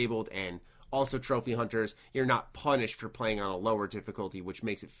maybe disabled and also trophy hunters, you're not punished for playing on a lower difficulty, which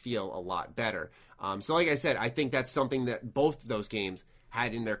makes it feel a lot better. So like I said, I think that's something that both of those games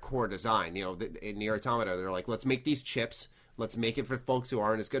had in their core design. In Nier Automata, they're like, let's make these chips. Let's make it for folks who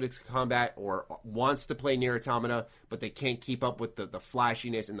aren't as good at combat or wants to play Nier Automata, but they can't keep up with the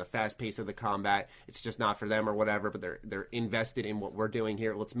flashiness and the fast pace of the combat. It's just not for them or whatever, but they're invested in what we're doing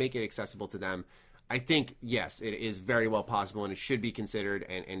here. Let's make it accessible to them. I think, yes, it is very well possible, and it should be considered,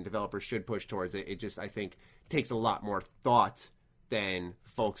 and developers should push towards it. It just, I think, takes a lot more thought than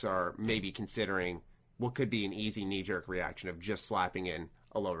folks are maybe considering what could be an easy knee-jerk reaction of just slapping in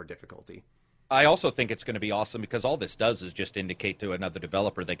a lower difficulty. I also think it's going to be awesome because all this does is just indicate to another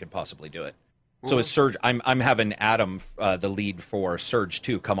developer they could possibly do it. So as Surge, I'm having Adam, the lead for Surge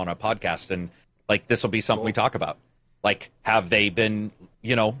 2, come on a podcast, and like this will be something we talk about. Like, have they been,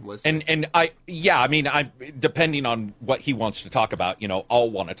 Listen. and I depending on what he wants to talk about, I'll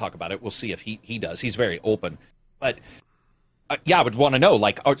want to talk about it. We'll see if he does. He's very open, but I would want to know,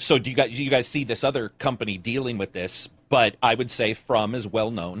 like, so do you guys see this other company dealing with this? But I would say From is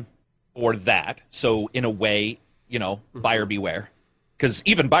well known. Or that. So in a way, buyer beware. Because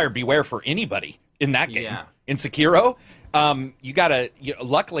even buyer beware for anybody in that game. Yeah. In Sekiro, you gotta.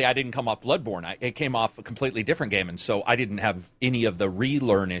 Luckily, I didn't come off Bloodborne. It came off a completely different game, and so I didn't have any of the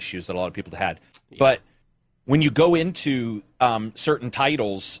relearn issues that a lot of people had. Yeah. But when you go into certain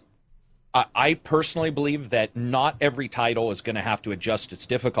titles, I personally believe that not every title is going to have to adjust its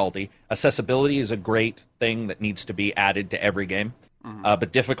difficulty. Accessibility is a great thing that needs to be added to every game. Mm-hmm.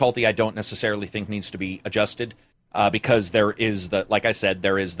 But difficulty, I don't necessarily think needs to be adjusted because there is like I said,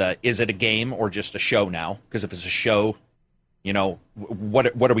 is it a game or just a show now? Because if it's a show,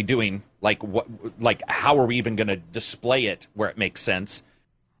 what are we doing? Like how are we even going to display it where it makes sense?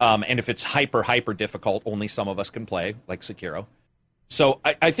 And if it's hyper difficult, only some of us can play, like Sekiro. So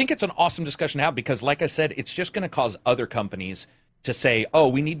I think it's an awesome discussion to have because, like I said, it's just going to cause other companies to say, oh,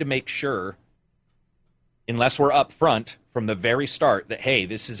 we need to make sure, unless we're up front from the very start, that, hey,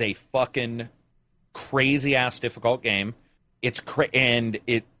 this is a fucking crazy-ass difficult game. And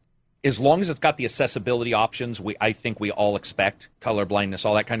as long as it's got the accessibility options, I think we all expect, color blindness,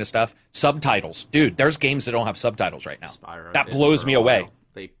 all that kind of stuff. Subtitles. Dude, there's games that don't have subtitles right now. Spyro that blows me away.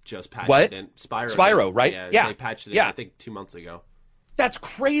 They just patched it in. Spyro, right? Yeah. They patched it in, I think, 2 months ago. That's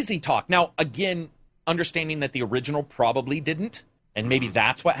crazy talk. Now, again, understanding that the original probably didn't, and maybe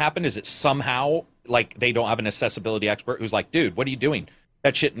that's what happened, is it somehow, like, they don't have an accessibility expert who's like, dude, what are you doing?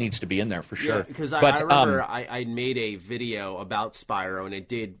 That shit needs to be in there for sure. Yeah, because I remember I made a video about Spyro, and it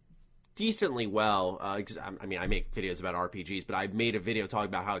did decently well. Because I make videos about RPGs, but I made a video talking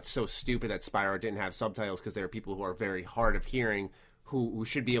about how it's so stupid that Spyro didn't have subtitles because there are people who are very hard of hearing who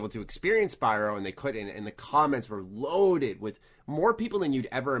should be able to experience Spyro, and they couldn't. And the comments were loaded with more people than you'd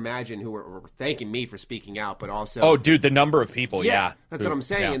ever imagine who were thanking me for speaking out, but also... Oh, dude, the number of people, yeah. That's what I'm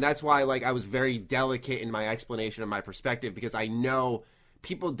saying, and that's why I was very delicate in my explanation of my perspective, because I know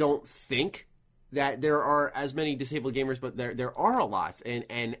people don't think that there are as many disabled gamers, but there are a lot,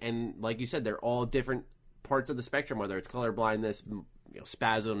 and like you said, they're all different parts of the spectrum, whether it's color blindness,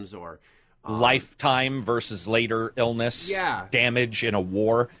 spasms, or... lifetime versus later illness, yeah, damage in a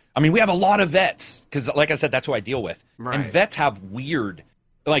war. I mean, we have a lot of vets because, like I said, that's who I deal with. Right. And vets have weird,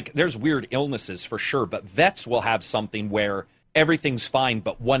 there's weird illnesses for sure, but vets will have something where everything's fine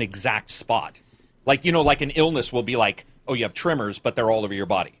but one exact spot. Like an illness will be like, oh, you have tremors, but they're all over your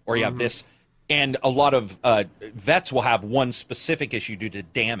body. Or you have this. And a lot of vets will have one specific issue due to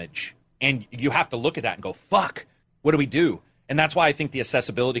damage. And you have to look at that and go, fuck, what do we do? And that's why I think the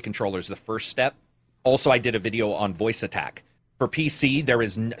accessibility controller is the first step. Also, I did a video on voice attack. For PC, there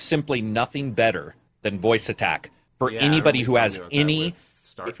is simply nothing better than voice attack. For anybody who has any...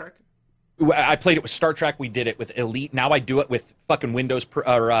 Star Trek? I played it with Star Trek. We did it with Elite. Now I do it with fucking Windows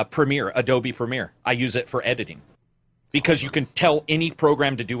Premiere, Adobe Premiere. I use it for editing. Because you can tell any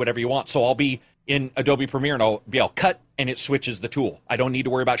program to do whatever you want. So I'll be in Adobe Premiere and I'll cut and it switches the tool. I don't need to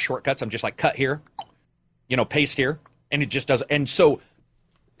worry about shortcuts. I'm just like, cut here, paste here. And it just does.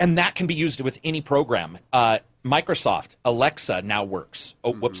 And that can be used with any program. Microsoft, Alexa now works.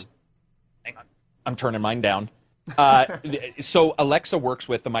 Oh, whoops. Hang on. I'm turning mine down. So Alexa works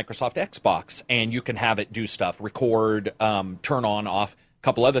with the Microsoft Xbox, and you can have it do stuff, record, turn on, off, a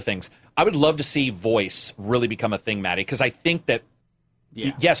couple other things. I would love to see voice really become a thing, Maddie, because I think that,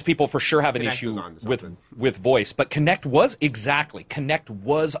 yes, people for sure have an issue with voice, but Kinect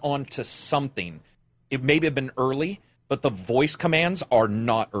was onto something. It may have been early, but the voice commands are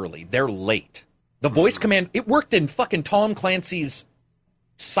not early. They're late. The voice command, it worked in fucking Tom Clancy's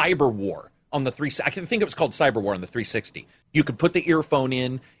Cyber War on the 360. I think it was called Cyber War on the 360. You could put the earphone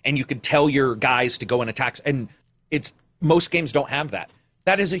in and you could tell your guys to go and attack. And most games don't have that.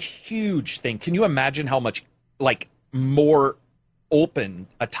 That is a huge thing. Can you imagine how much more open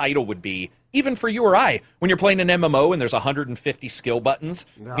a title would be, even for you or I, when you're playing an MMO and there's 150 skill buttons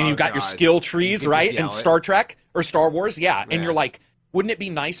and you've got your skill trees, right? In Star Trek or Star Wars, and you're like, wouldn't it be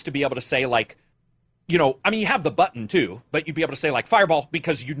nice to be able to say you have the button too, but you'd be able to say Fireball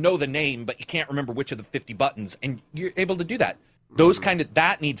because you know the name, but you can't remember which of the 50 buttons, and you're able to do that.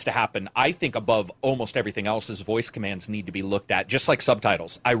 That needs to happen. I think above almost everything else is voice commands need to be looked at, just like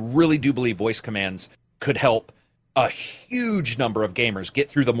subtitles. I really do believe voice commands could help a huge number of gamers get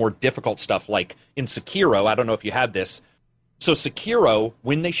through the more difficult stuff, like in Sekiro. I don't know if you had this. So Sekiro,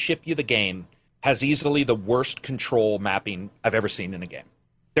 when they ship you the game, has easily the worst control mapping I've ever seen in a game.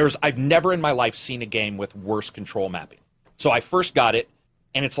 I've never in my life seen a game with worse control mapping. So I first got it,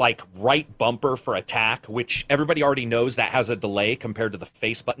 and it's like right bumper for attack, which everybody already knows that has a delay compared to the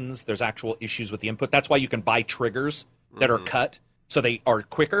face buttons. There's actual issues with the input. That's why you can buy triggers that are cut, so they are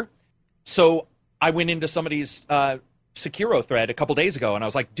quicker. So I went into somebody's Sekiro thread a couple days ago, and I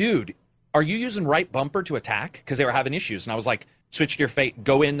was like, dude, are you using right bumper to attack? Because they were having issues. And I was like, switch to your fate,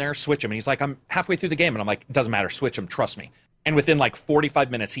 go in there, switch them. And he's like, I'm halfway through the game. And I'm like, it doesn't matter, switch them, trust me. And within 45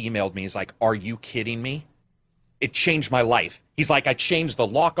 minutes, he emailed me. He's like, are you kidding me? It changed my life. He's like, I changed the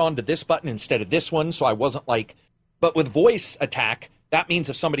lock on to this button instead of this one, so I wasn't But with voice attack, that means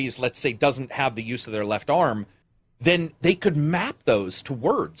if somebody's, let's say, doesn't have the use of their left arm, then they could map those to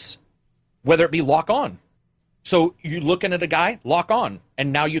words, whether it be lock on. So you're looking at a guy, lock on,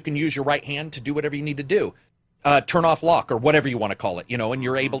 and now you can use your right hand to do whatever you need to do. Turn off lock, or whatever you want to call it, and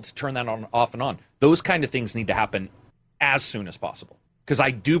you're able to turn that on, off and on. Those kind of things need to happen as soon as possible. Because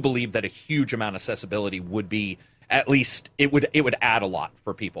I do believe that a huge amount of accessibility would be, at least, it would add a lot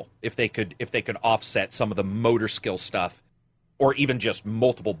for people if they could offset some of the motor skill stuff, or even just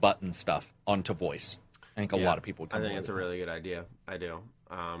multiple button stuff onto voice. I think a lot of people would come. I think it's a really good idea. I do.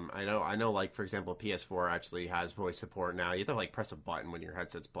 I know, for example, PS4 actually has voice support now. You have to press a button when your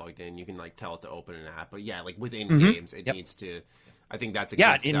headset's plugged in. You can tell it to open an app. But yeah, within games, it needs to. I think that's a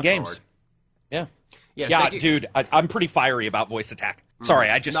good step in games. Forward. Yeah, dude, I'm pretty fiery about voice attack. Sorry,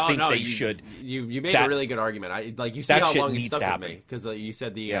 I just think they should. You made a really good argument. You see how long it stuck with me, because you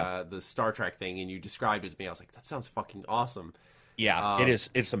said the Star Trek thing and you described it to me. I was like, that sounds fucking awesome. Yeah, it is.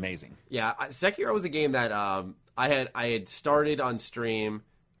 It's amazing. Yeah, Sekiro was a game that I had started on stream.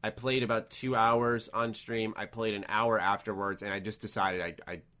 I played about 2 hours on stream. I played an hour afterwards, and I just decided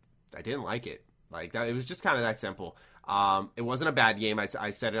I didn't like it. That, it was just kind of that simple. It wasn't a bad game. I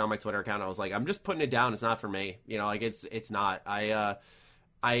said it on my Twitter account. I was like, I'm just putting it down. It's not for me. It's not.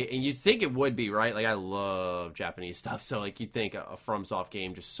 And you'd think it would be, right? Like, I love Japanese stuff, so like you'd think a FromSoft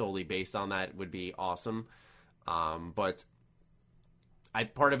game just solely based on that would be awesome. But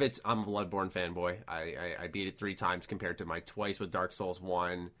part of it's I'm a Bloodborne fanboy. I beat it 3 times compared to my twice with Dark Souls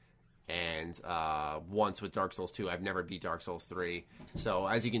 1 and once with Dark Souls 2. I've never beat Dark Souls 3. So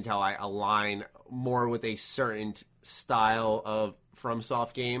as you can tell, I align more with a certain style of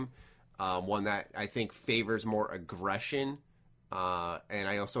FromSoft game, one that I think favors more aggression. And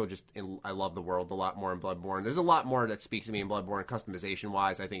I also I love the world a lot more in Bloodborne. There's a lot more that speaks to me in Bloodborne,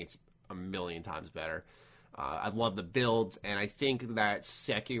 customization-wise. I think it's a million times better. I love the builds, and I think that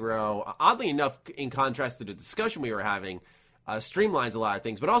Sekiro, oddly enough, in contrast to the discussion we were having, streamlines a lot of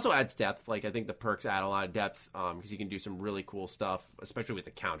things, but also adds depth. Like, I think the perks add a lot of depth because you can do some really cool stuff, especially with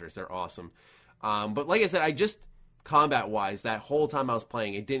the counters. They're awesome. But like I said, combat-wise, that whole time I was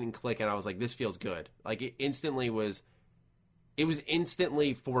playing, it didn't click, and I was like, this feels good. Like, it was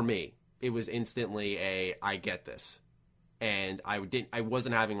instantly for me. It was instantly I get this. And I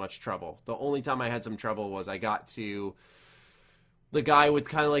wasn't having much trouble. The only time I had some trouble was I got to the guy with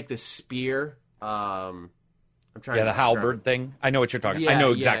kind of like the spear. I'm trying the halberd thing. I know what you're talking about. I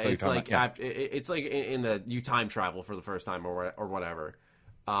know exactly what you're talking about. It's like in the you time travel for the first time or whatever.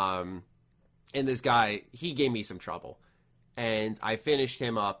 And this guy, he gave me some trouble. And I finished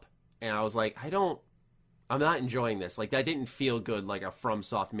him up, and I was like, I'm not enjoying this. Like, that didn't feel good like a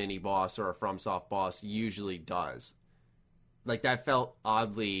FromSoft mini boss or a FromSoft boss usually does. Like, that felt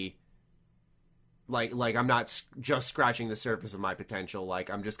oddly like I'm not just scratching the surface of my potential. Like,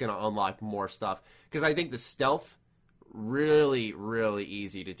 I'm just going to unlock more stuff. Because I think the stealth, really, really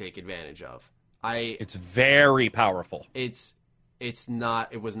easy to take advantage of. It's very powerful. It was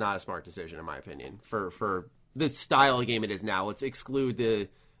not a smart decision, in my opinion, for the style of game it is now. Let's exclude the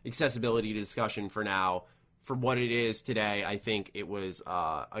accessibility discussion for now. For what it is today, I think it was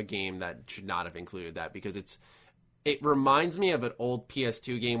a game that should not have included that, because it reminds me of an old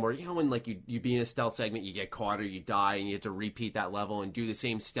PS2 game where, when like you be in a stealth segment, you get caught or you die, and you have to repeat that level and do the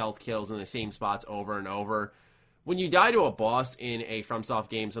same stealth kills in the same spots over and over. When you die to a boss in a FromSoft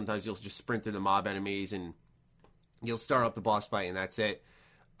game, sometimes you'll just sprint through the mob enemies and you'll start up the boss fight, and that's it.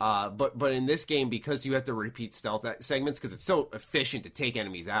 But in this game, because you have to repeat stealth segments, because it's so efficient to take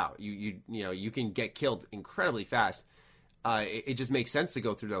enemies out, you can get killed incredibly fast. It just makes sense to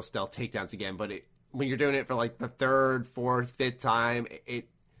go through those stealth takedowns again. But when you're doing it for like the 3rd, 4th, 5th time,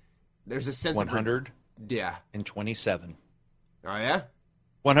 there's a sense 127. Oh yeah,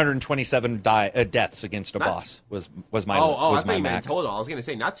 127 deaths against a boss was my I was thought my you meant max. total. I was gonna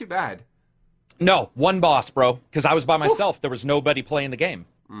say not too bad. No, one boss, bro, because I was by myself. There was nobody playing the game.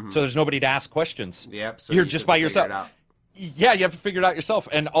 So there's nobody to ask questions. Yep. So you're just by yourself. Yeah, you have to figure it out yourself.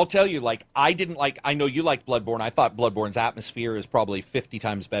 And I'll tell you, like, I know you like Bloodborne. I thought Bloodborne's atmosphere is probably 50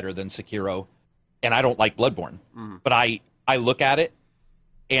 times better than Sekiro. And I don't like Bloodborne. But I look at it,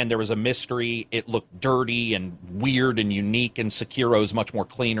 and there was a mystery. It looked dirty and weird and unique, and Sekiro is much more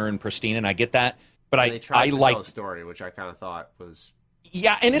cleaner and pristine, and I get that. But they tried to tell a story, which I kind of thought was...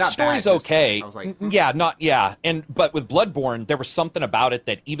 Yeah, and its story's okay. I was like, but with Bloodborne, there was something about it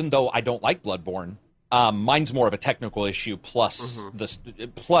that, even though I don't like Bloodborne, mine's more of a technical issue plus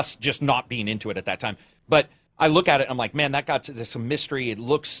plus just not being into it at that time. But I look at it, and I'm like, man, there's some mystery.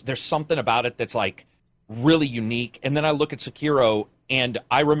 There's something about it that's like really unique. And then I look at Sekiro, and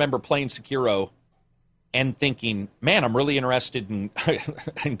I remember playing Sekiro and thinking, man, I'm really interested in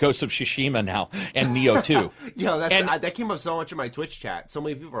Ghost of Tsushima now, and Nioh 2. That came up so much in my Twitch chat. So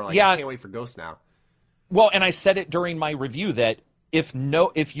many people are like, I can't wait for Ghost now. Well, and I said it during my review that if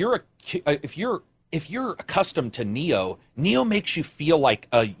you're accustomed to Nioh makes you feel like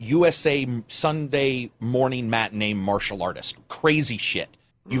a USA Sunday morning matinee martial artist. Crazy shit.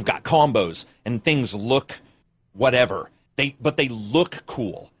 You've got combos, and things look whatever. But they look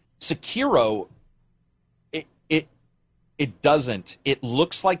cool. Sekiro... It doesn't. It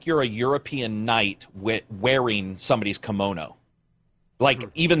looks like you're a European knight wearing somebody's kimono. Like,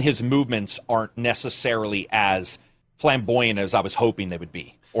 even his movements aren't necessarily as flamboyant as I was hoping they would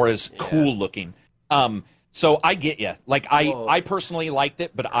be, or as cool looking. So I get you. Like, I personally liked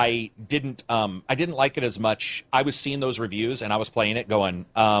it, but I didn't like it as much. I was seeing those reviews, and I was playing it going,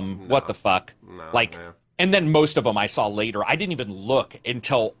 what the fuck? And then most of them I saw later. I didn't even look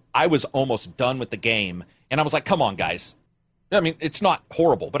until I was almost done with the game, and I was like, come on, guys. I mean, it's not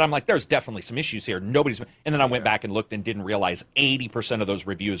horrible, but I'm like, there's definitely some issues here. And then I went back and looked and didn't realize 80% of those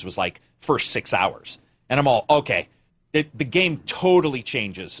reviews was like first 6 hours. And I'm all, okay, the game totally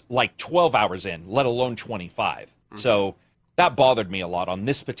changes like 12 hours in, let alone 25. So That bothered me a lot on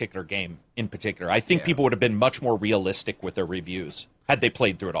this particular game in particular. I think people would have been much more realistic with their reviews had they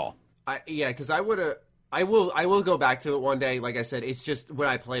played through it all. Because I will go back to it one day. Like I said, it's just when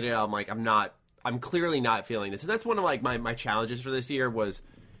I played it, I'm like, I'm clearly not feeling this. And that's one of like my challenges for this year was,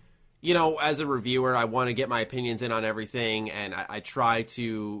 as a reviewer, I want to get my opinions in on everything, and I try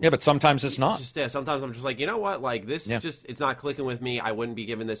to... Yeah, but sometimes it's not. Sometimes I'm just like, you know what? Like, this it's not clicking with me. I wouldn't be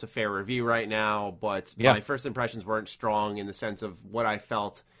giving this a fair review right now, but my first impressions weren't strong in the sense of what I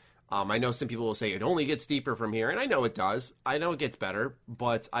felt. I know some people will say it only gets deeper from here, and I know it does. I know it gets better,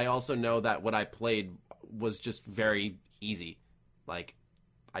 but I also know that what I played was just very easy. Like,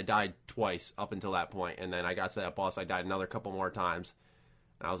 I died twice up until that point, and then I got to that boss, I died another couple more times.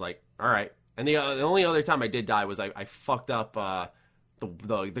 And I was like, all right. And the only other time I did die was I fucked up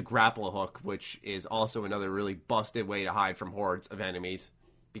the grapple hook, which is also another really busted way to hide from hordes of enemies.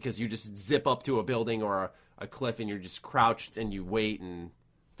 Because you just zip up to a building or a cliff and you're just crouched and you wait, and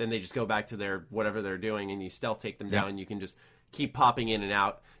then they just go back to their whatever they're doing, and you stealth take them down, and you can just keep popping in and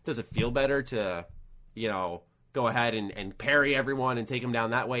out. Does it feel better to, go ahead and parry everyone and take them down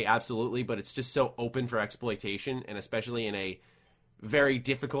that way? Absolutely. But it's just so open for exploitation, and especially in a very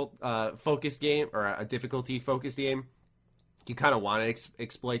difficult focused game, or a difficulty focused game, you kind of want to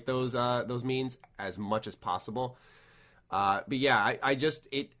exploit those means as much as possible. But yeah,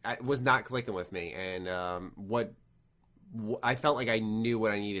 it was not clicking with me, and I felt like I knew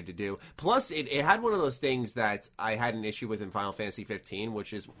what I needed to do. Plus, it had one of those things that I had an issue with in Final Fantasy 15,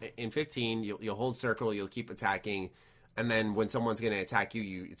 which is in 15 you'll hold circle, you'll keep attacking, and then when someone's going to attack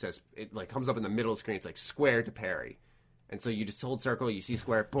you, it comes up in the middle of the screen. It's like square to parry. And so you just hold circle, you see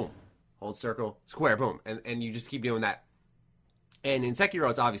square, boom. Hold circle, square, boom. And you just keep doing that. And in Sekiro,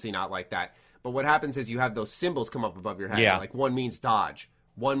 it's obviously not like that. But what happens is you have those symbols come up above your head. Yeah. Like one means dodge.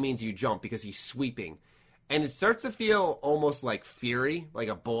 One means you jump because he's sweeping. And it starts to feel almost like Fury, like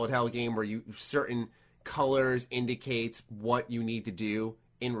a bullet hell game where certain colors indicate what you need to do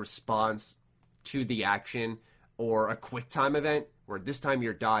in response to the action, or a quick time event where this time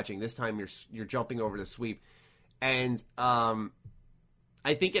you're dodging, this time you're jumping over the sweep. And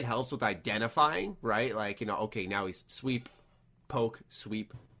I think it helps with identifying, right? Like, okay, now he's sweep, poke,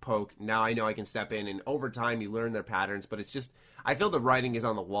 poke. Now I know I can step in, and over time you learn their patterns, but it's just, I feel the writing is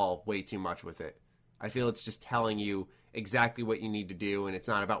on the wall way too much with it. I feel it's just telling you exactly what you need to do, and it's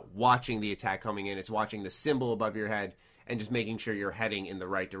not about watching the attack coming in. It's watching the symbol above your head and just making sure you're heading in the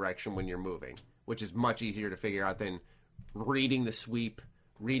right direction when you're moving, which is much easier to figure out than reading the sweep,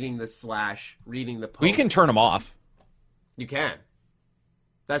 reading the slash, reading the poke. We can turn them off. You can.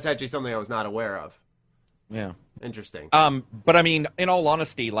 That's actually something I was not aware of. Yeah. Interesting. But I mean, in all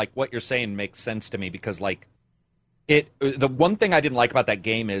honesty, like, what you're saying makes sense to me, because like the one thing I didn't like about that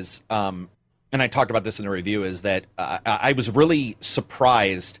game is, and I talked about this in the review, is that I was really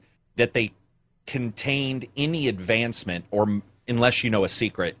surprised that they contained any advancement, or unless you know a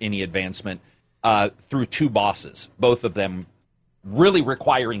secret, any advancement through two bosses, both of them really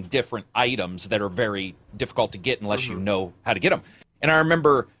requiring different items that are very difficult to get unless you know how to get them. And I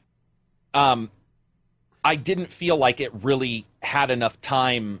remember I didn't feel like it really had enough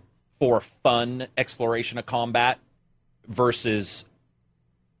time for fun exploration of combat versus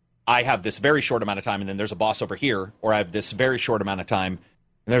I have this very short amount of time and then there's a boss over here, or I have this very short amount of time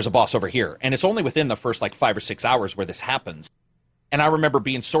and there's a boss over here. And it's only within the first 5 or 6 hours where this happens. And I remember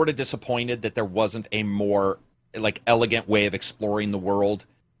being sort of disappointed that there wasn't a more elegant way of exploring the world.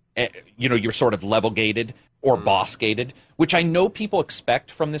 You're sort of level gated or boss gated, which I know people expect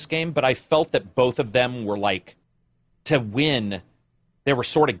from this game, but I felt that both of them were to win, they were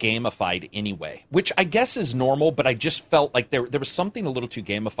sort of gamified anyway, which I guess is normal, but I just felt like there was something a little too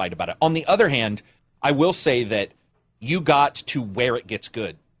gamified about it. On the other hand, I will say that you got to where it gets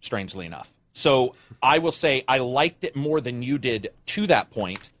good, strangely enough. So I will say I liked it more than you did to that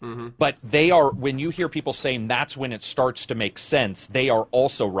point, but when you hear people saying that's when it starts to make sense, they are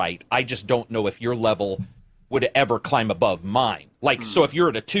also right. I just don't know if your level would ever climb above mine. So if you're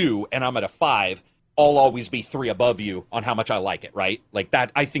at a 2 and I'm at a 5, I'll always be 3 above you on how much I like it, right? Like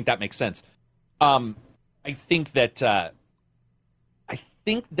that, I think that makes sense. I think that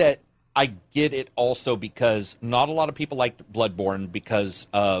I get it also because not a lot of people liked Bloodborne because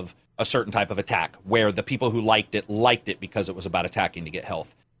of a certain type of attack, where the people who liked it because it was about attacking to get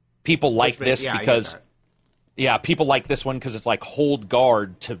health. People like this because... Yeah, people like this one because it's hold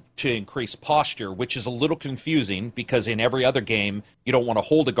guard to increase posture, which is a little confusing because in every other game, you don't want to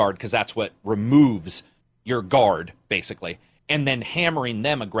hold a guard because that's what removes your guard, basically. And then hammering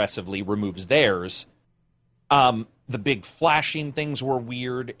them aggressively removes theirs. The big flashing things were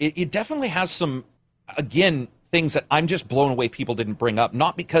weird. It definitely has some, again, things that I'm just blown away people didn't bring up.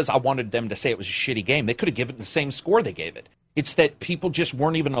 Not because I wanted them to say it was a shitty game. They could have given it the same score they gave it. It's that people just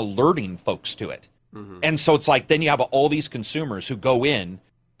weren't even alerting folks to it. Mm-hmm. And so it's like then you have all these consumers who go in,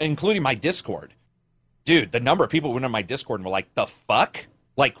 including my Discord. Dude, the number of people who went on my Discord and were like, the fuck?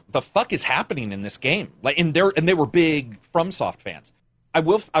 Like, the fuck is happening in this game? Like, and they were big FromSoft fans. I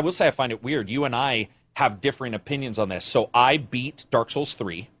will say I find it weird. You and I have differing opinions on this. So I beat Dark Souls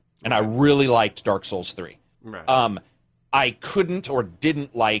 3, and I really liked Dark Souls 3. Right. I couldn't or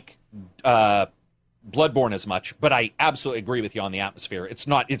didn't like Bloodborne as much, but I absolutely agree with you on the atmosphere. It's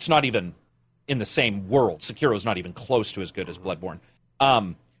not even in the same world. Sekiro's not even close to as good as Bloodborne.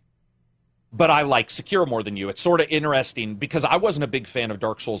 But I like Sekiro more than you. It's sort of interesting because I wasn't a big fan of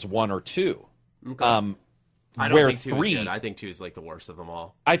Dark Souls 1 or 2. Okay. I don't think 2 is good. I think 2 is like the worst of them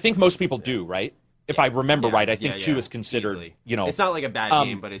all. I think most people do, right? If I remember right, I think 2 is considered, easily. It's not like a bad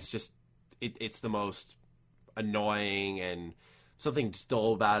game, but it's just, it's the most annoying and something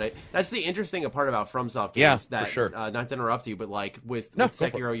dull about it. That's the interesting part about FromSoft games. For sure. Not to interrupt you, but like with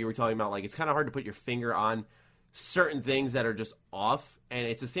Sekiro, you were talking about, like, it's kind of hard to put your finger on certain things that are just off. And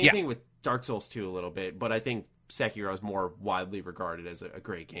it's the same thing with Dark Souls 2 a little bit, but I think Sekiro is more widely regarded as a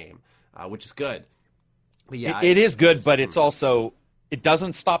great game, which is good. But yeah, it is good, but it's also, it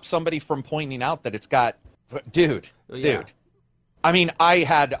doesn't stop somebody from pointing out that it's got, dude. I mean, I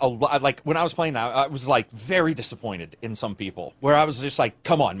had a lot, like, when I was playing that, I was, like, very disappointed in some people, where I was just like,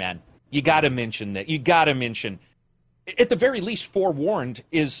 come on, man, you gotta mention that. You gotta mention, at the very least, forewarned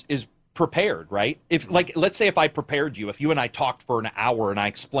is prepared, right? If, like, let's say if I prepared you, if you and I talked for an hour and I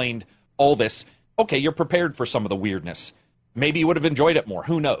explained all this, okay, you're prepared for some of the weirdness. Maybe you would have enjoyed it more.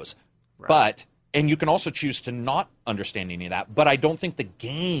 Who knows? Right. But, and you can also choose to not understand any of that, but I don't think the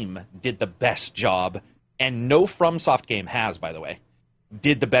game did the best job, and no FromSoft game has, by the way,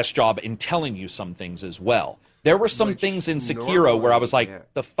 did the best job in telling you some things as well. There were some things in Sekiro where I was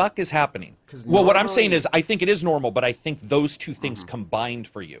like, the fuck is happening? Well, what I'm saying is, I think it is normal, but I think those two things combined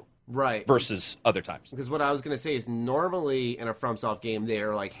for you. Right. Versus other times. Because what I was going to say is normally in a FromSoft game,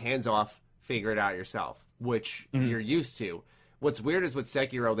 they're like hands off, figure it out yourself, which you're used to. What's weird is with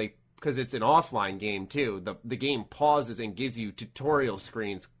Sekiro, because it's an offline game too, the game pauses and gives you tutorial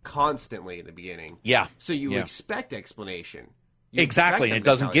screens constantly in the beginning. Yeah. So you expect explanation. Exactly, and it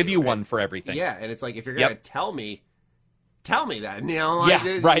doesn't give you one for everything. Yeah, and it's like, if you're going to tell me that,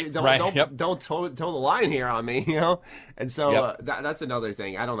 like, right. Don't toe the line here on me, And so that's another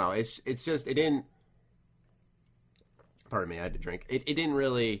thing. I don't know. It's just, it didn't, pardon me, I had to drink. It didn't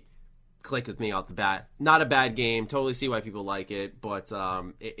really click with me off the bat. Not a bad game. Totally see why people like it, but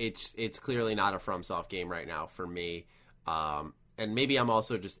it's clearly not a FromSoft game right now for me. And maybe I'm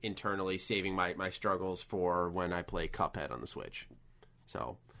also just internally saving my struggles for when I play Cuphead on the Switch.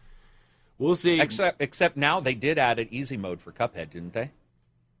 So we'll see. Except now they did add an easy mode for Cuphead, didn't they?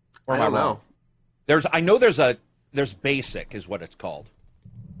 Or I don't know. There's basic is what it's called.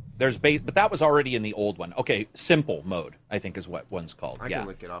 But that was already in the old one. Okay, simple mode, I think is what one's called. I can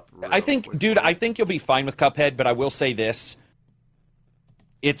look it up. I think you'll be fine with Cuphead, but I will say this: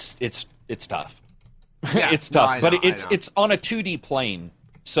 it's tough. Yeah, it's tough, but it's on a 2D plane,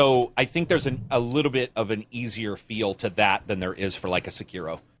 so I think there's a little bit of an easier feel to that than there is for like a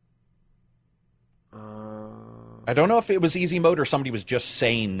Sekiro. I don't know if it was easy mode or somebody was just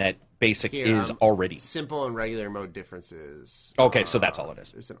saying that basic is already simple and regular mode differences. Okay, so that's all it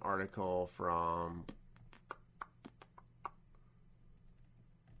is. There's an article from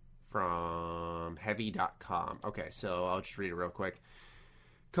heavy.com. Okay, so I'll just read it real quick.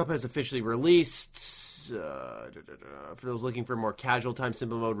 Cuphead is officially released. For those looking for more casual time,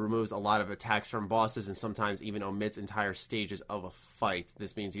 simple mode removes a lot of attacks from bosses and sometimes even omits entire stages of a fight.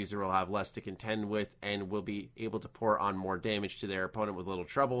 This means user will have less to contend with and will be able to pour on more damage to their opponent with little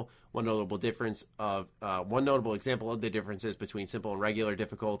trouble. One notable example of the differences between simple and regular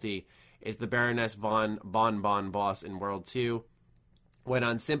difficulty is the Baroness von Bonbon boss in World 2. When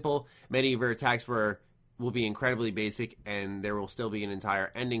on simple, many of her attacks will be incredibly basic, and there will still be an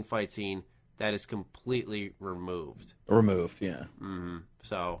entire ending fight scene that is completely removed. Yeah. Mm-hmm.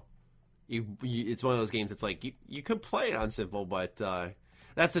 So, it's one of those games. It's like you could play it on simple, but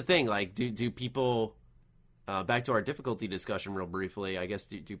that's the thing. Like, do people? Back to our difficulty discussion, real briefly. I guess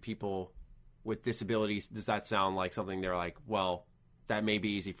do people with disabilities? Does that sound like something they're like? Well, that may be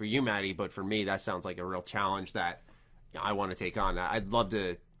easy for you, Maddie, but for me, that sounds like a real challenge that I want to take on. I'd love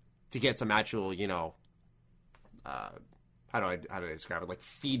to get some actual, how do I describe it? Like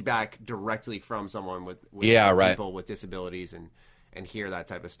feedback directly from someone with people with disabilities and hear that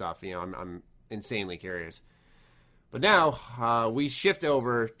type of stuff. I'm insanely curious. But now we shift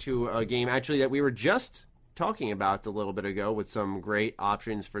over to a game actually that we were just talking about a little bit ago with some great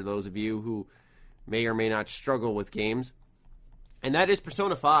options for those of you who may or may not struggle with games. And that is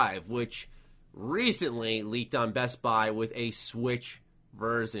Persona 5, which recently leaked on Best Buy with a Switch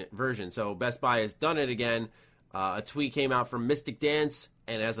version. So Best Buy has done it again. A tweet came out from Mystic Dance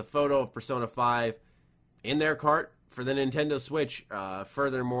and has a photo of Persona 5 in their cart for the Nintendo Switch.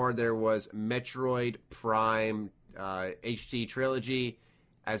 Furthermore, there was Metroid Prime HD Trilogy,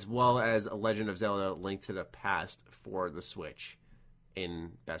 as well as A Legend of Zelda Link to the Past for the Switch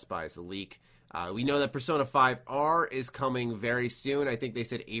in Best Buy as a leak. We know that Persona 5R is coming very soon. I think they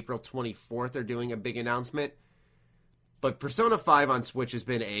said April 24th they're doing a big announcement. But Persona 5 on Switch has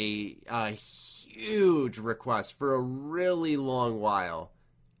been a huge request for a really long while,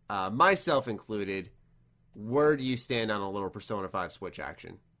 myself included. Where do you stand on a little Persona 5 Switch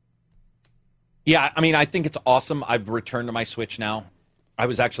action? Yeah, I mean, I think it's awesome. I've returned to my Switch now. I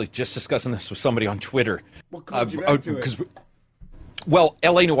was actually just discussing this with somebody on Twitter. What called you back to it? Well,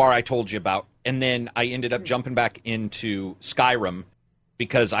 L.A. Noire I told you about, and then I ended up jumping back into Skyrim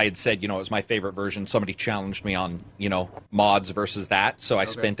because I had said, it was my favorite version. Somebody challenged me on, mods versus that, so I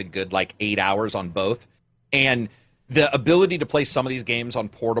spent a good, 8 hours on both. And the ability to play some of these games on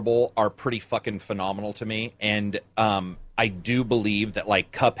portable are pretty fucking phenomenal to me, and I do believe that,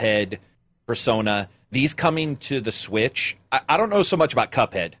 Cuphead, Persona, these coming to the Switch, I don't know so much about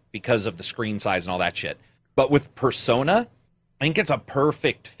Cuphead because of the screen size and all that shit, but with Persona, I think it's a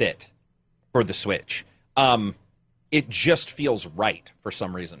perfect fit for the Switch. It just feels right for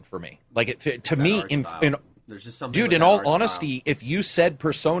some reason for me. To me, there's just something. Dude, in all honesty, if you said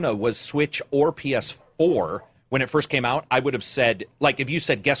Persona was Switch or PS4 when it first came out, I would have said, if you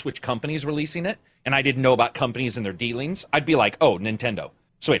said, guess which company's releasing it, and I didn't know about companies and their dealings, I'd be like, oh, Nintendo.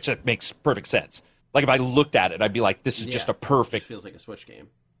 Switch, that makes perfect sense. If I looked at it, I'd be like, this is just a perfect... It feels like a Switch game.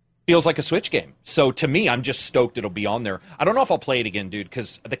 Feels like a Switch game. So to me, I'm just stoked it'll be on there. I don't know if I'll play it again, dude,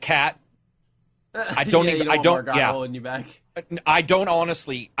 because the cat... I don't holding you back. I don't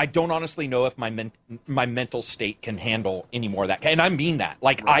honestly know if my mental state can handle any more of that. And I mean that.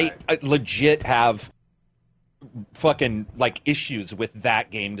 Right. I legit have fucking issues with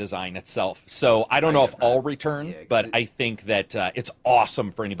that game design itself. So I don't know if I'll return, but I think that it's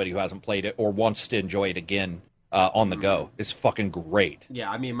awesome for anybody who hasn't played it or wants to enjoy it again on the go. It's fucking great. Yeah,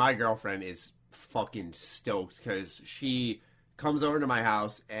 I mean, my girlfriend is fucking stoked because she comes over to my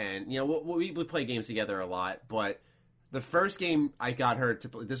house and, we play games together a lot, but the first game I got her to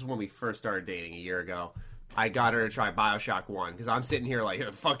play, this is when we first started dating a year ago, I got her to try BioShock 1, because I'm sitting here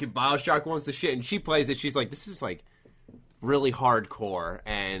fucking BioShock 1's the shit, and she plays it, she's like, this is, really hardcore,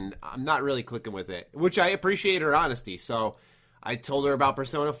 and I'm not really clicking with it, which I appreciate her honesty, so I told her about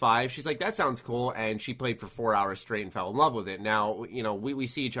Persona 5, she's like, that sounds cool, and she played for 4 hours straight and fell in love with it. Now, we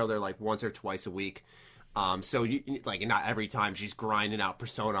see each other, once or twice a week, so, not every time she's grinding out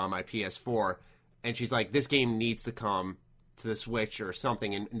Persona on my PS4, and she's like, this game needs to come to the Switch or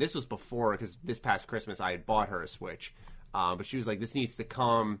something, and this was before, because this past Christmas I had bought her a Switch, but she was like, this needs to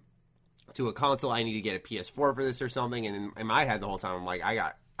come to a console, I need to get a PS4 for this or something, and in my head the whole time I'm like, I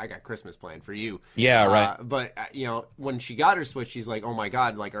got Christmas planned for you. Yeah, right. But, when she got her Switch, she's like, oh my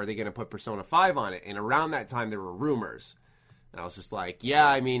god, are they going to put Persona 5 on it? And around that time there were rumors, and I was just like, yeah,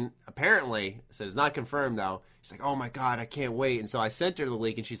 I mean, apparently, I said it's not confirmed though. She's like, oh my god, I can't wait, and so I sent her the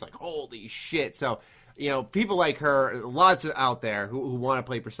link, and she's like, holy shit. So, people like her, lots out there who want to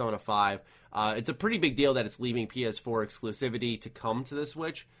play Persona 5. It's a pretty big deal that it's leaving PS4 exclusivity to come to the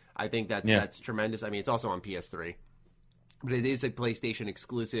Switch. I think that's tremendous. I mean, it's also on PS3. But it is a PlayStation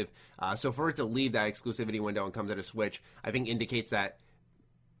exclusive. So for it to leave that exclusivity window and come to the Switch, I think indicates that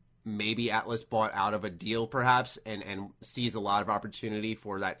maybe Atlas bought out of a deal perhaps and sees a lot of opportunity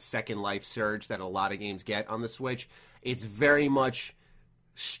for that second life surge that a lot of games get on the Switch. It's very much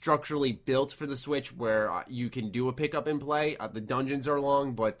structurally built for the Switch where you can do a pick up and play. The dungeons are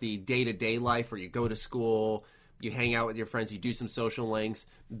long, but the day-to-day life where you go to school, you hang out with your friends, you do some social links,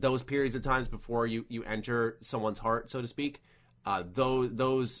 those periods of times before you enter someone's heart, so to speak,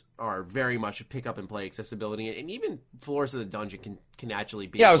 those are very much a pick up and play accessibility, and even floors of the dungeon can actually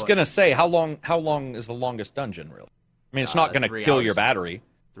be. Yeah, I was going to say, how long is the longest dungeon, really? I mean, it's not going to kill your battery.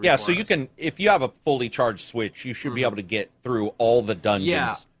 Yeah, so you can, if you have a fully charged Switch, you should be able to get through all the dungeons.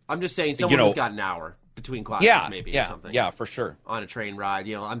 Yeah, I'm just saying someone who's got an hour between classes or something. Yeah, for sure. On a train ride,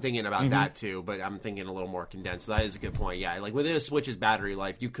 I'm thinking about that too, but I'm thinking a little more condensed. So that is a good point. Yeah, within a Switch's battery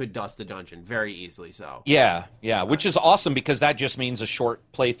life, you could dust the dungeon very easily. So yeah, which is awesome because that just means a short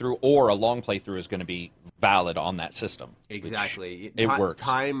playthrough or a long playthrough is going to be valid on that system. Exactly, it works.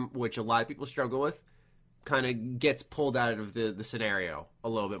 Time, which a lot of people struggle with, kind of gets pulled out of the scenario a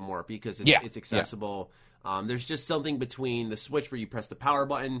little bit more because it's accessible. There's just something between the Switch where you press the power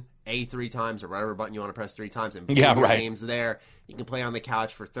button, A 3 times, or whatever button you want to press 3 times, and games there. You can play on the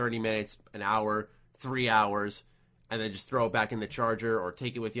couch for 30 minutes, an hour, 3 hours, and then just throw it back in the charger or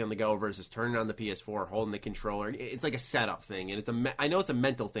take it with you on the go versus turning on the PS4, holding the controller. It's like a setup thing, and I know it's a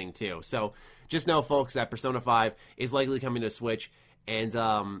mental thing too. So just know, folks, that Persona 5 is likely coming to Switch. And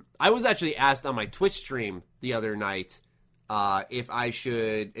I was actually asked on my Twitch stream the other night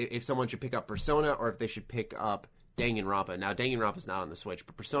if someone should pick up Persona or if they should pick up Danganronpa. Now, Danganronpa's not on the Switch,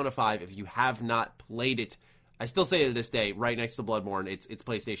 but Persona 5, if you have not played it, I still say to this day, right next to Bloodborne, it's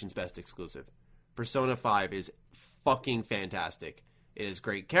PlayStation's best exclusive. Persona 5 is fucking fantastic. It has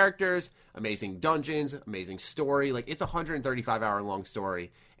great characters, amazing dungeons, amazing story. Like, it's a 135-hour long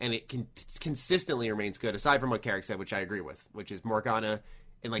story, and it consistently remains good, aside from what Carrick said, which I agree with, which is Morgana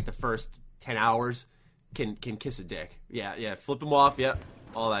in, like, the first 10 hours can kiss a dick. Yeah, flip him off,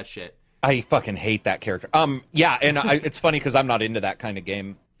 all that shit. I fucking hate that character. Yeah, and it's funny because I'm not into that kind of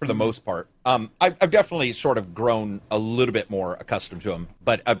game for the most part. I've definitely sort of grown a little bit more accustomed to him,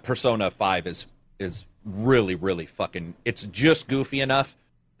 but Persona 5 is really, really fucking... It's just goofy enough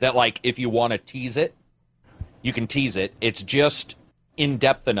that, like, if you want to tease it, you can tease it. It's just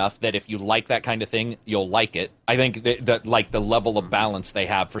in-depth enough that if you like that kind of thing, you'll like it. I think that like, the level of balance they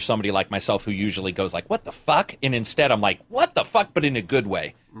have for somebody like myself who usually goes like, what the fuck? And instead I'm like, what the fuck? But in a good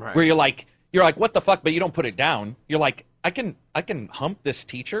way. Right. Where you're like, what the fuck? But you don't put it down. You're like, I can hump this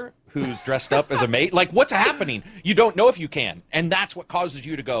teacher who's dressed up as a maid. Like, what's happening? You don't know if you can. And that's what causes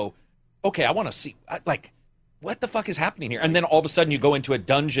you to go, okay, I want to see, like, what the fuck is happening here? And then all of a sudden you go into a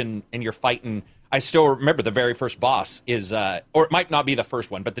dungeon and you're fighting. I still remember the very first boss is, or it might not be the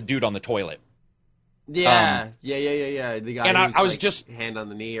first one, but the dude on the toilet. Yeah. The guy and who's I was like, just hand on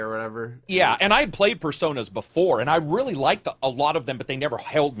the knee or whatever. Yeah, and I had played Personas before, and I really liked a lot of them, but they never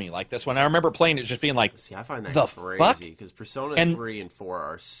held me like this one. I remember playing it just being like, see, I find that the crazy because Persona 3 and 4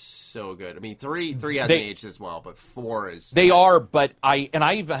 are so good. I mean, 3 hasn't aged as well, but 4 is. They are, but I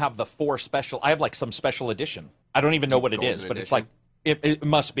even have the 4 special. I have like some special edition. I don't even know what it is, but it's like it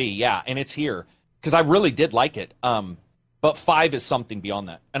must be, yeah, and it's here because I really did like it. But 5 is something beyond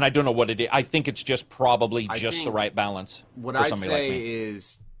that, and I don't know what it is. I think it's just probably just the right balance. What I'd say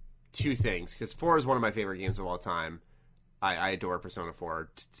is 2 things, because 4 is one of my favorite games of all time. I adore Persona 4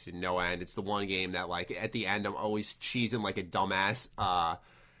 to no end. It's the one game that, like, at the end I'm always cheesing like a dumbass.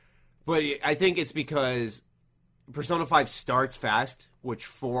 But I think it's because Persona 5 starts fast, which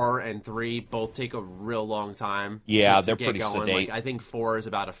 4 and 3 both take a real long time. Yeah, to they're get pretty going. sedate. Like, I think 4 is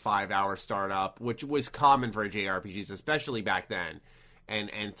about a 5-hour startup, which was common for JRPGs, especially back then.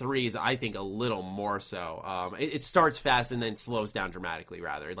 And 3 is, I think, a little more so. It starts fast and then slows down dramatically,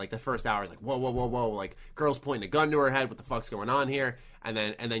 rather. Like, the first hour is like, whoa, like, girl's pointing a gun to her head, what the fuck's going on here? And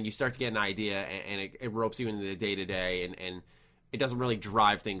then you start to get an idea, and it ropes you into the day-to-day, and it doesn't really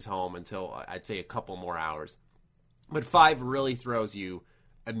drive things home until, I'd say, a couple more hours. But 5 really throws you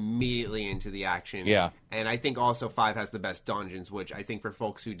immediately into the action. Yeah. And I think also 5 has the best dungeons, which I think for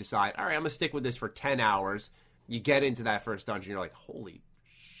folks who decide, all right, I'm going to stick with this for 10 hours, you get into that first dungeon, you're like, holy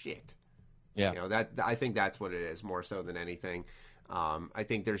shit. Yeah. You know, I think that's what it is, more so than anything. I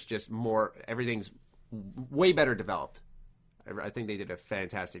think there's just more, everything's way better developed. I think they did a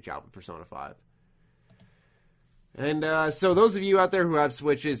fantastic job with Persona 5. And so those of you out there who have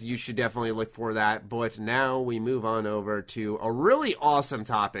Switches, you should definitely look for that. But now we move on over to a really awesome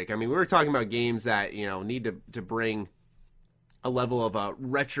topic. I mean, we were talking about games that, you know, need to bring a level of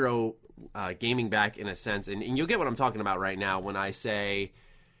retro gaming back in a sense. And you'll get what I'm talking about right now when I say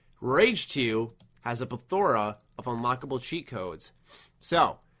Rage 2 has a plethora of unlockable cheat codes.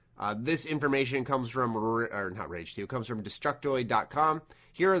 So this information comes from, or not Rage 2, comes from Destructoid.com.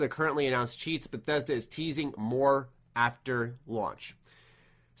 Here are the currently announced cheats. Bethesda is teasing more after launch.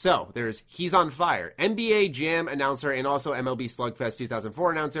 So, there's He's on Fire. NBA Jam announcer and also MLB Slugfest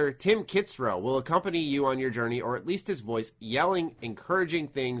 2004 announcer Tim Kitzrow will accompany you on your journey, or at least his voice, yelling encouraging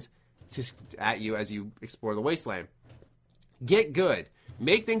things at you as you explore the wasteland. Get good.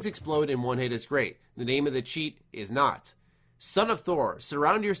 Make things explode in one hit is great. The name of the cheat is not. Son of Thor.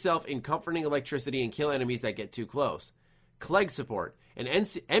 Surround yourself in comforting electricity and kill enemies that get too close. Clegg support. An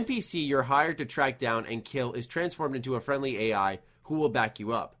NPC you're hired to track down and kill is transformed into a friendly AI who will back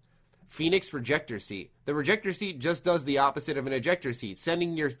you up. Phoenix Rejector Seat. The Rejector Seat just does the opposite of an ejector seat,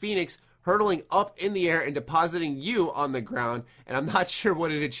 sending your Phoenix hurtling up in the air and depositing you on the ground. And I'm not sure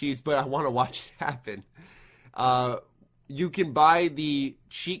what it achieves, but I want to watch it happen. You can buy the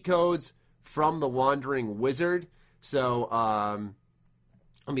cheat codes from the Wandering Wizard. So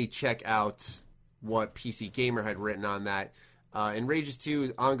let me check out what PC Gamer had written on that. In Rage's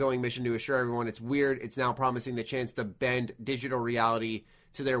 2's ongoing mission to assure everyone it's weird, it's now promising the chance to bend digital reality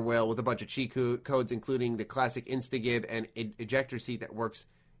to their will with a bunch of cheat codes, including the classic Instagib and ejector seat that works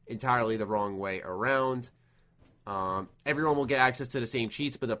entirely the wrong way around. Everyone will get access to the same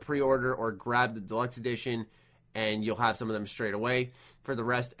cheats, but the pre-order or grab the deluxe edition, and you'll have some of them straight away. For the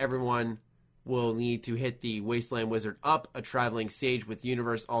rest, everyone will need to hit the Wasteland Wizard up, a traveling sage with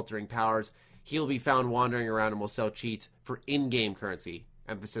universe-altering powers. He'll be found wandering around and will sell cheats for in-game currency.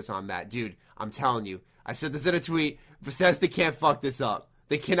 Emphasis on that. Dude, I'm telling you. I said this in a tweet. Bethesda can't fuck this up.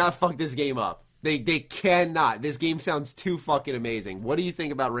 They cannot fuck this game up. They cannot. This game sounds too fucking amazing. What do you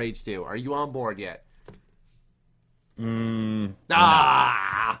think about Rage 2? Are you on board yet? No.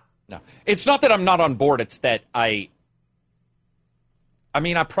 It's not that I'm not on board. It's that I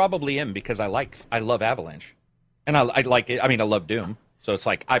probably am because I love Avalanche. And I like it. I mean, I love Doom. So it's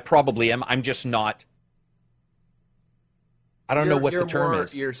like, I probably am. I'm just not. I don't know what the term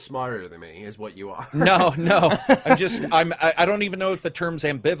is. You're smarter than me, is what you are. No. I don't even know if the term's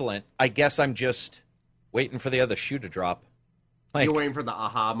ambivalent. I guess I'm just waiting for the other shoe to drop. Like, you're waiting for the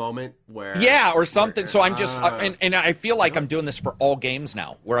aha moment where... Yeah, or something. So I'm just... and I feel like I'm doing this for all games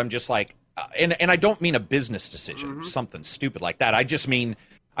now, where I'm just like... and I don't mean a business decision, something stupid like that. I just mean...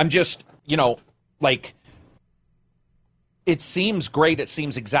 I'm just, like... It seems great. It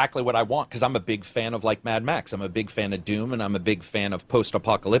seems exactly what I want, because I'm a big fan of, like, Mad Max. I'm a big fan of Doom, and I'm a big fan of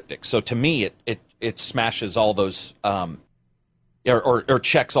post-apocalyptic. So to me, it smashes all those... Or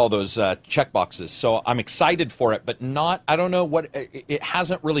checks all those check boxes. So I'm excited for it, but not, I don't know what, it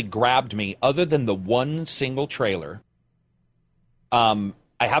hasn't really grabbed me other than the one single trailer. I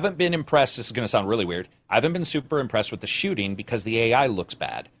haven't been impressed, this is going to sound really weird, I haven't been super impressed with the shooting because the AI looks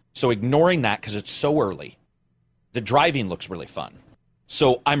bad. So ignoring that because it's so early, the driving looks really fun.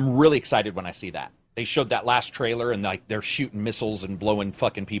 So I'm really excited when I see that. They showed that last trailer and like they're shooting missiles and blowing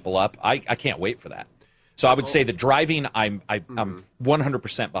fucking people up. I can't wait for that. So I would say the driving, I'm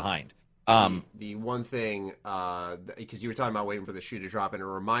 100% behind. The one thing, because you were talking about waiting for the shoe to drop, and it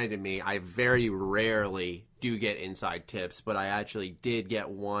reminded me, I very rarely do get inside tips, but I actually did get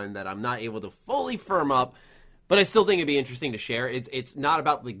one that I'm not able to fully firm up, but I still think it'd be interesting to share. It's not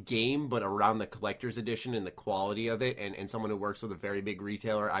about the game, but around the collector's edition and the quality of it, and someone who works with a very big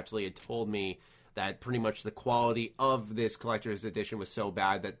retailer actually had told me that pretty much the quality of this collector's edition was so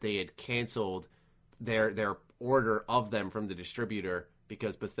bad that they had canceled their order of them from the distributor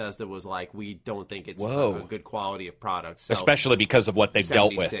because Bethesda was like, we don't think it's a good quality of product. So, especially because of what they've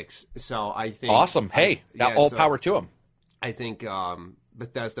dealt with. So I think... Awesome. Hey, power to them. I think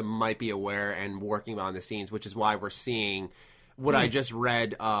Bethesda might be aware and working behind the scenes, which is why we're seeing what I just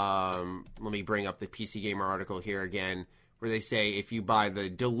read. Let me bring up the PC Gamer article here again, where they say if you buy the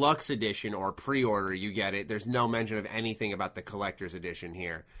deluxe edition or pre-order, you get it. There's no mention of anything about the collector's edition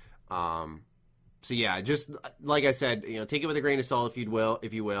here. So yeah, just like I said, take it with a grain of salt if you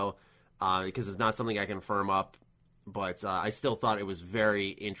will, because it's not something I can firm up. But I still thought it was very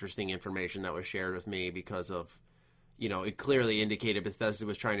interesting information that was shared with me because of, it clearly indicated Bethesda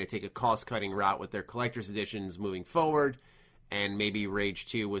was trying to take a cost-cutting route with their collector's editions moving forward, and maybe Rage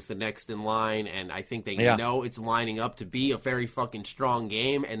 2 was the next in line, and I think they know it's lining up to be a very fucking strong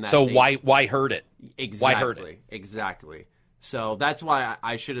game. And that so why hurt it? Exactly. Why hurt it? Exactly. So that's why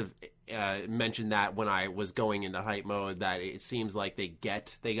I should have mentioned that when I was going into hype mode, that it seems like they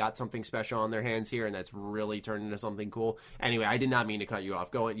got something special on their hands here, and that's really turned into something cool. Anyway, I did not mean to cut you off.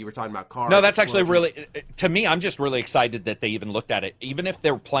 You were talking about cars. No, that's actually really, to me, I'm just really excited that they even looked at it. Even if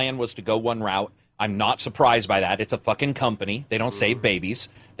their plan was to go one route, I'm not surprised by that. It's a fucking company. They don't save babies.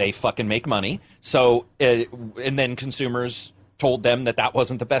 They fucking make money. So, and then consumers told them that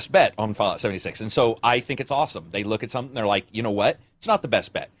wasn't the best bet on Fallout 76. And so I think it's awesome. They look at something, they're like, you know what? It's not the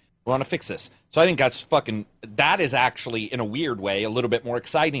best bet. We want to fix this. So I think that is actually, in a weird way, a little bit more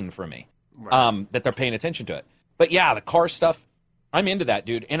exciting for me, that they're paying attention to it. But yeah, the car stuff, I'm into that,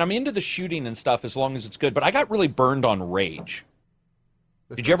 dude. And I'm into the shooting and stuff as long as it's good. But I got really burned on Rage.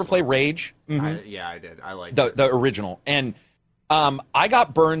 Did you ever play Rage? Mm-hmm. Yeah, I did. I liked the original. And I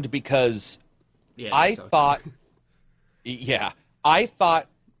got burned because I thought... Yeah, I thought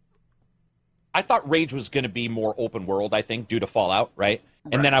Rage was going to be more open world, I think, due to Fallout, right?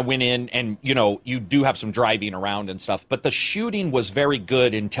 And then I went in and, you do have some driving around and stuff. But the shooting was very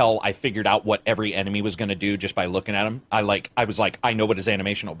good until I figured out what every enemy was going to do just by looking at them. I was like, I know what his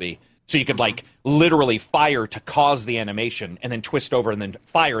animation will be. So you could, literally fire to cause the animation and then twist over and then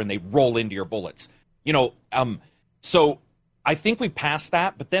fire and they roll into your bullets. So I think we passed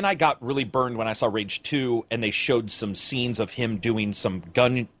that, but then I got really burned when I saw Rage 2 and they showed some scenes of him doing some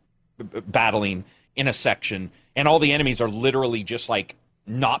gun battling in a section, and all the enemies are literally just like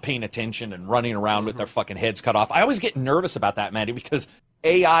not paying attention and running around with their fucking heads cut off. I always get nervous about that, Maddie, because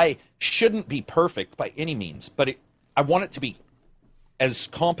AI shouldn't be perfect by any means, but I want it to be as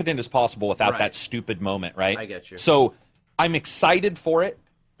competent as possible without that stupid moment, right? I get you. So I'm excited for it,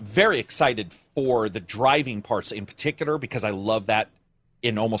 very excited for the driving parts in particular, because I love that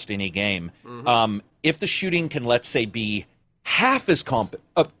in almost any game. If the shooting can, let's say, be half as competent,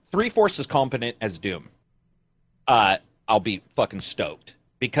 3/4 as competent as Doom, I'll be fucking stoked,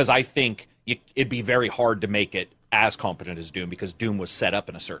 because I think it'd be very hard to make it as competent as Doom, because Doom was set up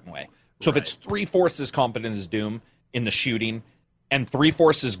in a certain way. So if it's 3/4 as competent as Doom in the shooting, and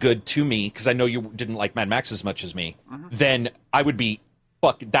 3/4 as good to me, because I know you didn't like Mad Max as much as me, then I would be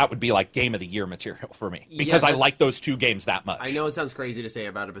that would be like Game of the Year material for me, because I like those two games that much. I know it sounds crazy to say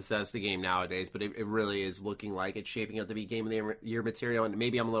about a Bethesda game nowadays, but it really is looking like it's shaping up to be Game of the Year material, and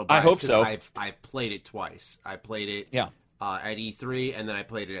maybe I'm a little biased. I hope so. I've played it twice. I played it at E3, and then I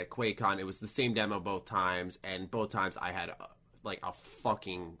played it at QuakeCon. It was the same demo both times, and both times I had a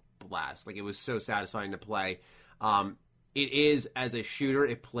fucking blast. Like, it was so satisfying to play. It is, as a shooter,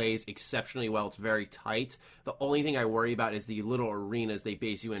 it plays exceptionally well. It's very tight. The only thing I worry about is the little arenas they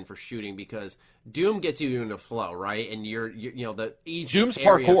base you in for shooting, because Doom gets you into flow, right? And each Doom's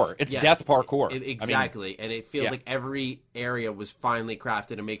area, parkour. It's death parkour. Exactly. And it feels like every area was finely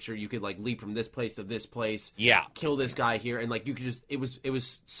crafted to make sure you could, like, leap from this place to this place. Yeah. Kill this guy here. And, like, you could just, it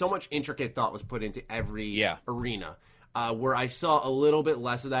was so much intricate thought was put into every arena. Where I saw a little bit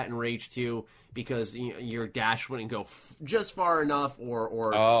less of that in Rage 2, because your dash wouldn't go just far enough,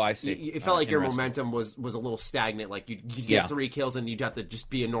 or I see. It felt like your momentum was a little stagnant. Like you'd get 3 kills and you'd have to just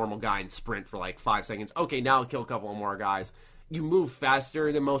be a normal guy and sprint for like 5 seconds. Okay, now I'll kill a couple more guys. You move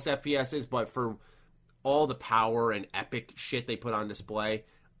faster than most FPSs, but for all the power and epic shit they put on display,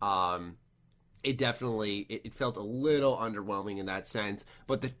 it definitely it felt a little underwhelming in that sense.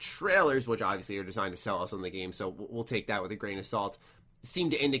 But the trailers, which obviously are designed to sell us on the game, so we'll take that with a grain of salt,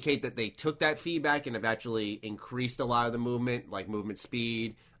 seem to indicate that they took that feedback and have actually increased a lot of the movement, like movement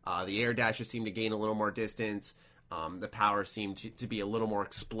speed. The air dashes seem to gain a little more distance. The power seemed to be a little more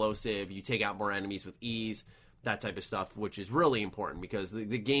explosive. You take out more enemies with ease, that type of stuff, which is really important, because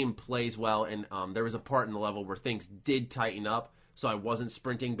the game plays well. And there was a part in the level where things did tighten up, so I wasn't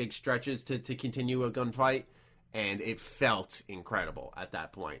sprinting big stretches to continue a gunfight, and it felt incredible at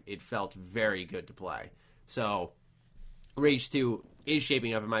that point. It felt very good to play. So Rage 2 is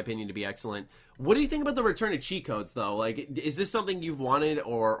shaping up, in my opinion, to be excellent. What do you think about the return of cheat codes, though? Like, is this something you've wanted,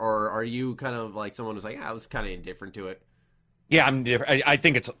 or are you kind of like someone who's like, I was kind of indifferent to it? Yeah, I'm different. I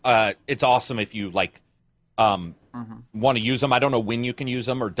think it's awesome if you like want to use them. I don't know when you can use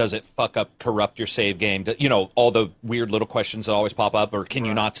them, or does it corrupt your save game? All the weird little questions that always pop up, or can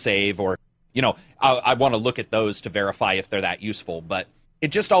you not save, or I want to look at those to verify if they're that useful, but it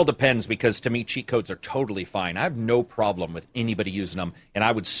just all depends, because to me, cheat codes are totally fine. I have no problem with anybody using them, and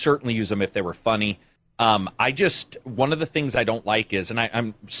I would certainly use them if they were funny. One of the things I don't like is, and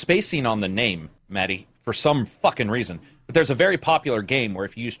I'm spacing on the name, Maddie, for some fucking reason, but there's a very popular game where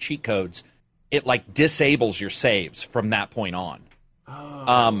if you use cheat codes, it like disables your saves from that point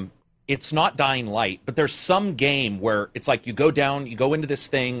on. It's not Dying Light, but there's some game where it's like you go into this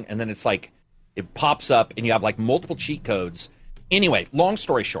thing, and then it's like it pops up, and you have like multiple cheat codes. Anyway, long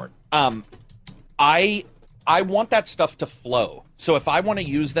story short, I want that stuff to flow. So if I want to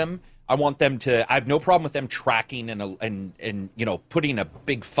use them, I want them to. I have no problem with them tracking and putting a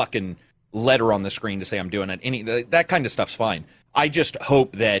big fucking letter on the screen to say I'm doing it. That kind of stuff's fine. I just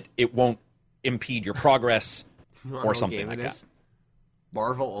hope that it won't impede your progress or something like that.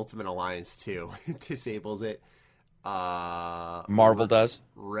 Marvel Ultimate Alliance 2 disables it. Marvel does.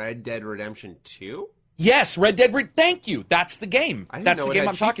 Red Dead Redemption 2. Yes, Red Dead. Thank you. That's the game. That's the game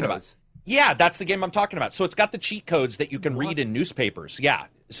I'm talking about. Yeah, that's the game I'm talking about. So it's got the cheat codes that you can read in newspapers. Yeah.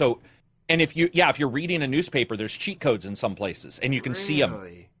 So, and if you're reading a newspaper, there's cheat codes in some places, and you can see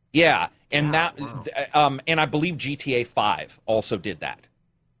them. Yeah, and and I believe GTA 5 also did that.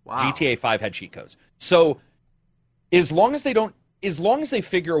 Wow. GTA 5 had cheat codes. So, as long as they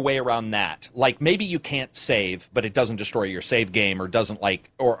figure a way around that, like maybe you can't save, but it doesn't destroy your save game, or doesn't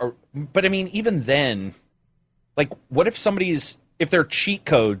but I mean, even then, like, what if if they're cheat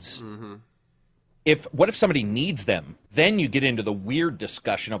codes, what if somebody needs them? Then you get into the weird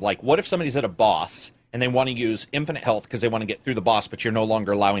discussion of like, what if somebody's at a boss and they want to use infinite health because they want to get through the boss, but you're no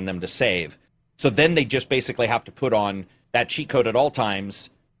longer allowing them to save. So then they just basically have to put on that cheat code at all times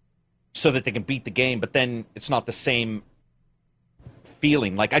so that they can beat the game, but then it's not the same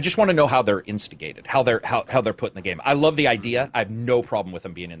feeling. Like, I just want to know how they're instigated, how they're put in the game. I love the idea. I have no problem with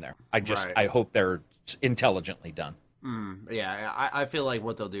them being in there. I hope they're intelligently done. Yeah, I feel like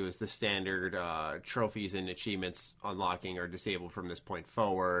what they'll do is the standard trophies and achievements unlocking are disabled from this point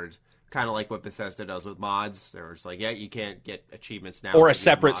forward. Kind of like what Bethesda does with mods. They're just like, yeah, you can't get achievements now. Or a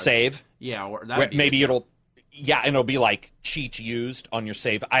separate save. Yeah, or maybe it'll... Yeah, and it'll be like cheats used on your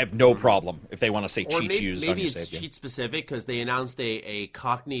save. I have no problem if they want to say cheats used on your save. Maybe it's cheat specific because they announced a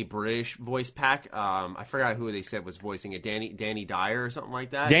Cockney British voice pack. I forgot who they said was voicing it. Danny Dyer or something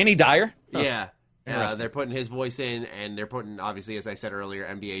like that. Danny Dyer? Yeah. They're putting his voice in, and they're putting, obviously, as I said earlier,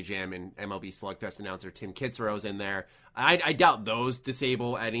 NBA Jam and MLB Slugfest announcer Tim Kitzrow's in there. I doubt those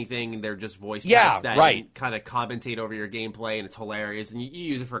disable anything. They're just voice packs that kind of commentate over your gameplay, and it's hilarious, and you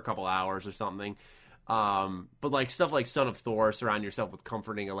use it for a couple hours or something. But like stuff like Son of Thor, surround yourself with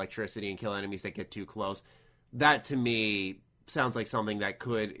comforting electricity and kill enemies that get too close. That to me sounds like something that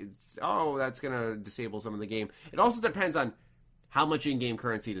that's going to disable some of the game. It also depends on how much in-game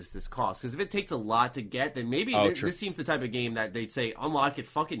currency does this cost. Because if it takes a lot to get, then maybe this seems the type of game that they'd say, unlock it,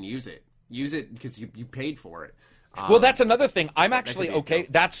 fucking use it. Use it because you paid for it. Well, that's another thing. I'm actually okay.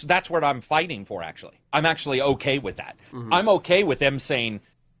 That's what I'm fighting for, actually. I'm actually okay with that. Mm-hmm. I'm okay with them saying,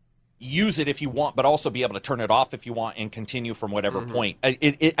 use it if you want, but also be able to turn it off if you want and continue from whatever point.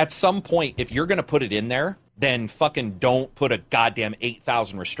 At some point, if you're going to put it in there, then fucking don't put a goddamn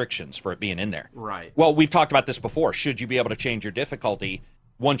 8,000 restrictions for it being in there. Right. Well, we've talked about this before. Should you be able to change your difficulty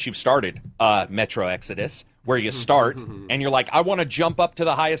once you've started Metro Exodus, where you start and you're like, I want to jump up to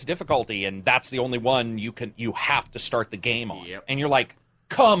the highest difficulty, and that's the only one you have to start the game on. Yep. And you're like,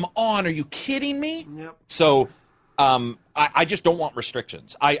 come on, are you kidding me? Yep. So I just don't want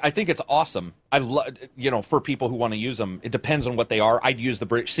restrictions. I think it's awesome. I love, for people who want to use them. It depends on what they are. I'd use the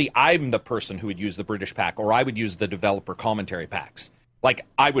British. See, I'm the person who would use the British pack, or I would use the developer commentary packs. Like,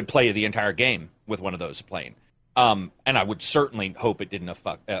 I would play the entire game with one of those playing. And I would certainly hope it didn't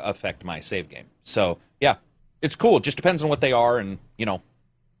affect my save game. So, yeah, it's cool. It just depends on what they are and,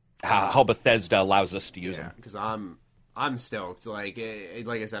 how Bethesda allows us to use them. Because I'm stoked. Like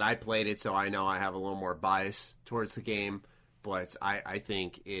I said, I played it, so I know I have a little more bias towards the game, but I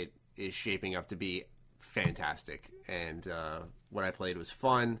think it is shaping up to be fantastic. And what I played was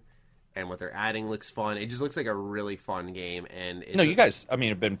fun, and what they're adding looks fun. It just looks like a really fun game. And you guys,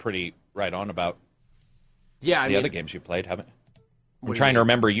 have been pretty right on about the other games you played, haven't you? I'm trying to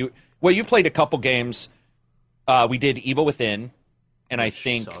remember. You played a couple games. We did Evil Within. And I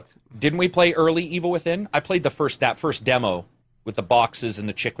think, didn't we play early Evil Within? I played that first demo with the boxes and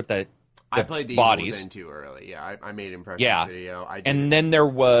the chick with the I played the bodies. Evil Within too early. Yeah, I made impressions video. And then there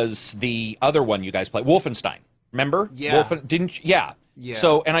was the other one you guys played, Wolfenstein. Remember? Yeah. Yeah.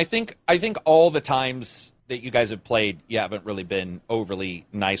 So, and I think all the times that you guys have played, you haven't really been overly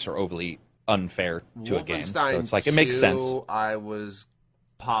nice or overly unfair to a game. So it's like, it makes sense. I was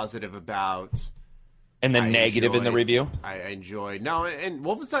positive about. And then negative in the review? I enjoyed. No, and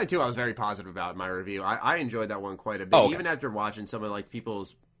Wolfenstein 2 I was very positive about in my review. I enjoyed that one quite a bit. Even after watching some of like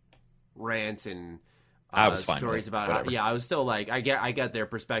people's rants and stories about it. Yeah, I was still like, I get their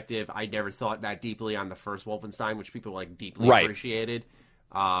perspective. I never thought that deeply on the first Wolfenstein, which people like deeply appreciated.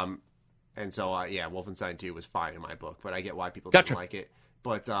 And so, Wolfenstein 2 was fine in my book, but I get why people didn't like it.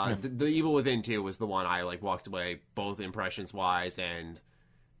 But the Evil Within 2 was the one I like walked away, both impressions-wise and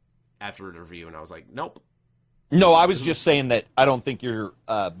after the review, and I was like, nope. No, I was just saying that I don't think you're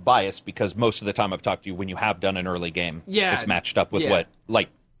biased, because most of the time I've talked to you, when you have done an early game, it's matched up with what, like,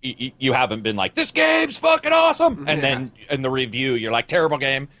 you haven't been like, this game's fucking awesome, and then in the review, you're like, terrible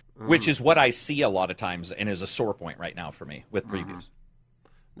game, which is what I see a lot of times, and is a sore point right now for me with previews.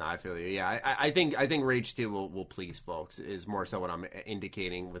 No, I feel you. Yeah, I think Rage 2 will please folks, is more so what I'm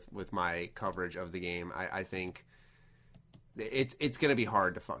indicating with my coverage of the game. I think it's going to be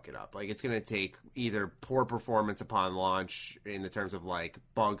hard to fuck it up. Like, it's going to take either poor performance upon launch in the terms of like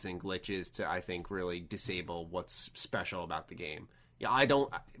bugs and glitches to, I think, really disable what's special about the game. Yeah, I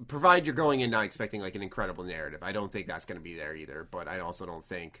don't provide you're going in not expecting like an incredible narrative. I don't think that's going to be there either, but I also don't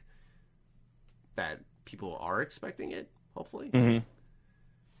think that people are expecting it, hopefully. Mm-hmm.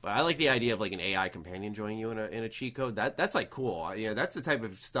 But I like the idea of like an AI companion joining you in a cheat code. That's like cool. That's the type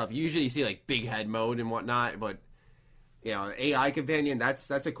of stuff usually you see like big head mode and whatnot, but AI companion, that's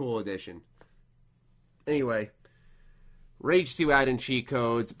a cool addition. Anyway, Rage 2 add-in cheat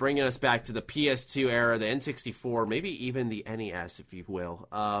codes, bringing us back to the PS2 era, the N64, maybe even the NES, if you will.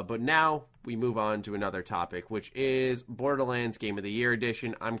 But now we move on to another topic, which is Borderlands Game of the Year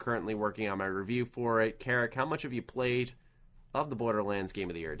Edition. I'm currently working on my review for it. Carrick, how much have you played of the Borderlands Game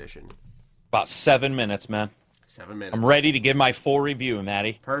of the Year Edition? About 7 minutes, man. 7 minutes. I'm ready to give my full review,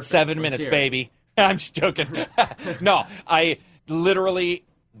 Maddie. Perfect. 7 minutes, baby. I'm just joking. No, I literally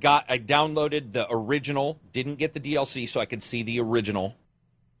I downloaded the original, didn't get the DLC so I could see the original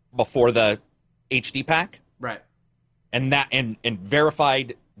before the HD pack. Right. And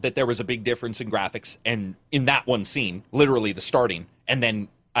verified that there was a big difference in graphics and in that one scene, literally the starting, and then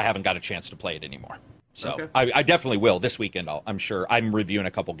I haven't got a chance to play it anymore. So okay. I definitely will this weekend. I'm sure. I'm reviewing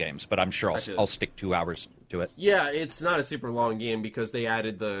a couple games, but I'm sure I'll stick 2 hours to it. Yeah, it's not a super long game because they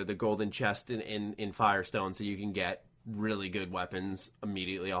added the golden chest in Firestone, so you can get really good weapons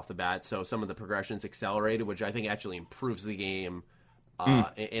immediately off the bat. So some of the progression's accelerated, which I think actually improves the game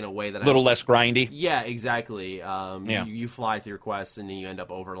in a way that a little less grindy. Yeah, exactly. You fly through quests and then you end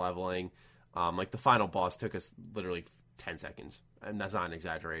up over leveling. Like the final boss took us literally 10 seconds, and that's not an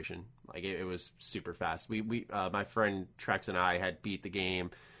exaggeration. Like it was super fast. We my friend Trex and I had beat the game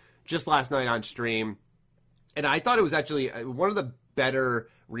just last night on stream, and I thought it was actually one of the better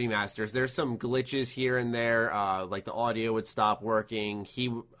remasters. There's some glitches here and there, like the audio would stop working.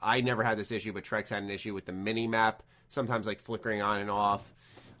 I never had this issue, but Trex had an issue with the mini map, sometimes like flickering on and off.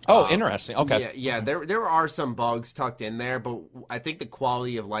 Oh, interesting. Okay. Yeah. There are some bugs tucked in there, but I think the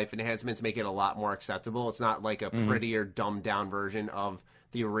quality of life enhancements make it a lot more acceptable. It's not like a prettier, dumbed down version of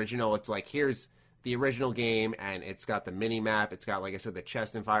the original. It's like, here's the original game, and it's got the mini map. It's got, like I said, the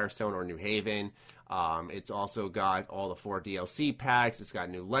chest in Firestone or New Haven. It's also got all the 4 DLC packs. It's got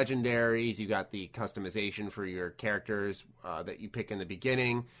new legendaries. You got the customization for your characters that you pick in the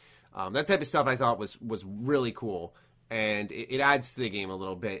beginning. That type of stuff I thought was really cool. And it adds to the game a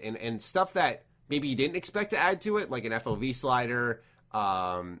little bit. And stuff that maybe you didn't expect to add to it, like an FOV slider,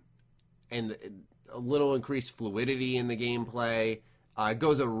 and a little increased fluidity in the gameplay. It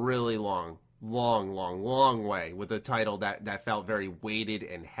goes a really long way with a title that felt very weighted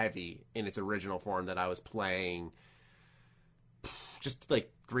and heavy in its original form that I was playing just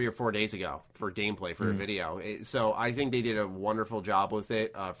like 3 or 4 days ago for gameplay for a video. So I think they did a wonderful job with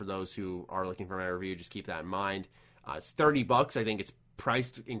it. For those who are looking for my review, just keep that in mind. It's $30. I think it's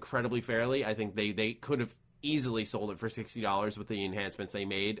priced incredibly fairly. I think they could have easily sold it for $60 with the enhancements they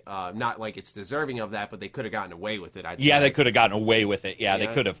made. Not like it's deserving of that, but they could have gotten away with it. I'd say. They could have gotten away with it. Yeah, they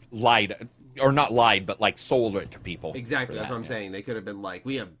could have lied, or not lied, but like sold it to people. Exactly, that's what I'm saying. They could have been like,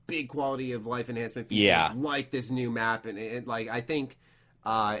 we have big quality of life enhancement features, like this new map, and I think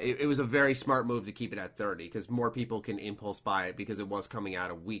it was a very smart move to keep it at 30 because more people can impulse buy it because it was coming out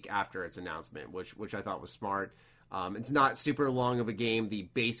a week after its announcement, which I thought was smart. It's not super long of a game. The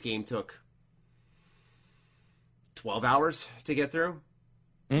base game took 12 hours to get through.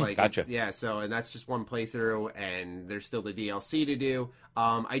 Gotcha. And that's just one playthrough, and there's still the DLC to do.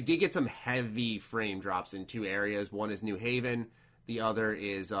 I did get some heavy frame drops in 2 areas. One is New Haven. The other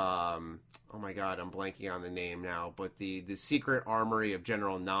is, oh my god, I'm blanking on the name now, but the Secret Armory of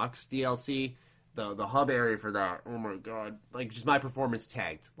General Knox DLC. The hub area for that, oh my god, like just my performance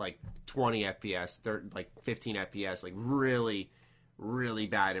tagged like 20 FPS, 15 FPS, like really, really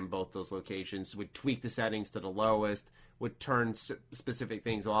bad in both those locations. Would tweak the settings to the lowest, would turn specific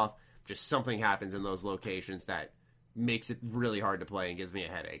things off. Just something happens in those locations that makes it really hard to play and gives me a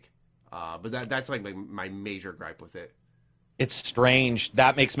headache. But that's like my major gripe with it. It's strange.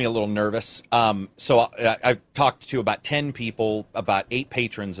 That makes me a little nervous. So I've talked to about 10 people, about 8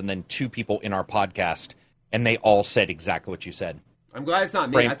 patrons, and then 2 people in our podcast, and they all said exactly what you said. I'm glad it's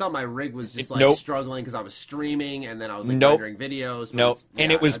not me. I thought my rig was just struggling because I was streaming, and then I was rendering videos.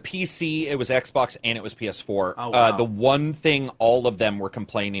 And it was PC, it was Xbox, and it was PS4. Oh, wow. The one thing all of them were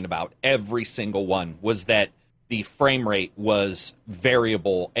complaining about, every single one, was that the frame rate was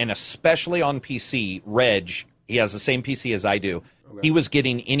variable, and especially on PC, Reg, he has the same PC as I do. Okay. He was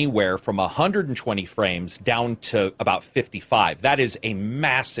getting anywhere from 120 frames down to about 55. That is a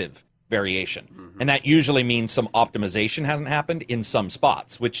massive variation. Mm-hmm. And that usually means some optimization hasn't happened in some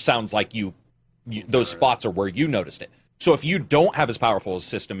spots, which sounds like those spots are where you noticed it. So if you don't have as powerful a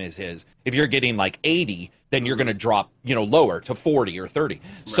system as his, if you're getting like 80, then you're going to drop, lower to 40 or 30. Right.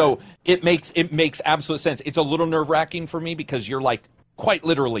 So it makes absolute sense. It's a little nerve-wracking for me because you're like, quite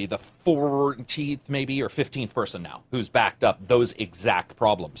literally the 14th maybe or 15th person now who's backed up those exact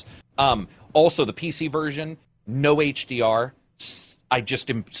problems. Also, the PC version, no HDR. I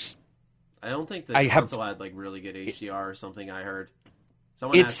don't think the console had like really good HDR or something. I heard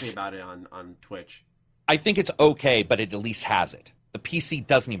someone asked me about it on Twitch. I think it's okay, but it at least has it. The PC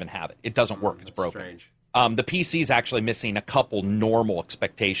doesn't even have it. It doesn't work. It's broken. Strange. The PC is actually missing a couple normal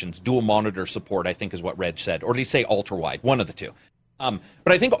expectations. Dual monitor support, I think, is what Reg said, or did he say ultra wide? One of the two. But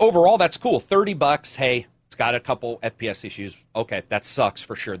I think overall that's cool. $30. Hey, it's got a couple FPS issues. Okay, that sucks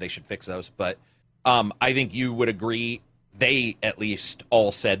for sure. They should fix those. But I think you would agree. They at least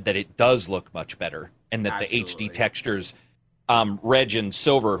all said that it does look much better, and that Absolutely. the HD textures. Reg and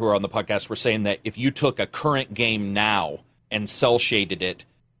Silver, who are on the podcast, were saying that if you took a current game now and cell shaded it,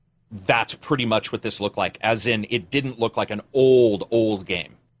 that's pretty much what this looked like. As in, it didn't look like an old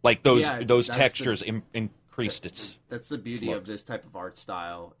game. Like those textures increased its. That's the beauty looks. of this type of art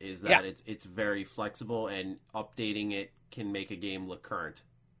style, is that it's very flexible, and updating it can make a game look current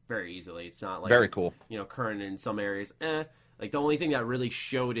very easily. It's not like Very cool. Current in some areas. Like the only thing that really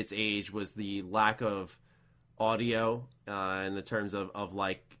showed its age was the lack of audio in the terms of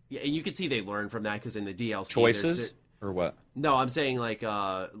like, you could see they learned from that, because in the DLC Choices or what? No, I'm saying like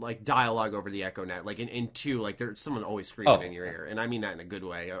dialogue over the Echo Net. Like in 2, like there's someone always screaming in your ear, and I mean that in a good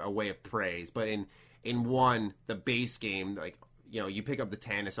way, a way of praise. But in 1, the base game, like you pick up the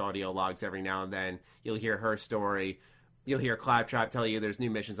Tannis audio logs every now and then. You'll hear her story. You'll hear Claptrap tell you there's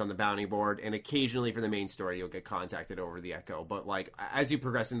new missions on the bounty board, and occasionally for the main story, you'll get contacted over the Echo. But like as you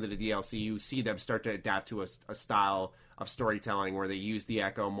progress into the DLC, you see them start to adapt to a style of storytelling where they use the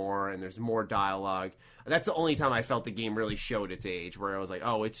Echo more, and there's more dialogue. That's the only time I felt the game really showed its age, where I was like,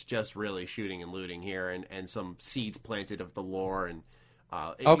 oh, it's just really shooting and looting here, and some seeds planted of the lore, and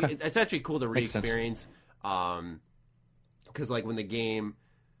it's actually cool to re-experience. Because like when the game,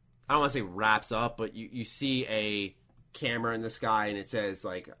 I don't want to say wraps up, but you see a camera in the sky, and it says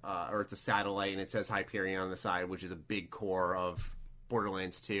like or it's a satellite, and it says Hyperion on the side, which is a big core of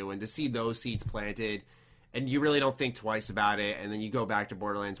Borderlands 2, and to see those seeds planted, and you really don't think twice about it, and then you go back to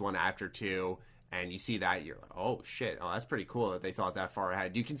Borderlands 1 after 2, and you see that, you're like, oh shit, that's pretty cool that they thought that far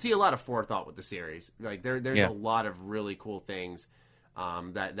ahead. You can see a lot of forethought with the series. Like there's a lot of really cool things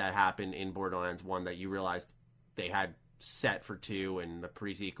that happened in Borderlands 1 that you realized they had set for 2 and the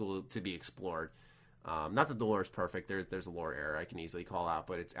pre-sequel to be explored. Not that the lore is perfect. There's a lore error I can easily call out,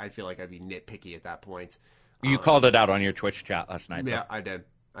 but I feel like I'd be nitpicky at that point. You called it out on your Twitch chat last night. Yeah, I did.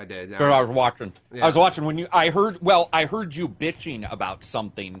 I was watching. Yeah. I was watching when I heard you bitching about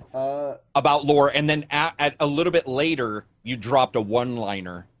something about lore, and then at a little bit later you dropped a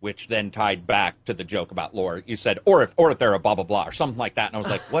one-liner, which then tied back to the joke about lore. You said, or if they're a blah blah blah or something like that, and I was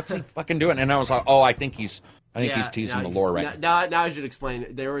like, what's he fucking doing? And I was like, oh, I think he's teasing the lore right now. Now I should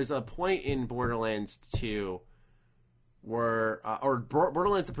explain. There was a point in Borderlands 2 where,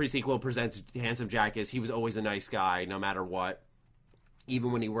 Borderlands the pre-sequel presents Handsome Jack as he was always a nice guy, no matter what.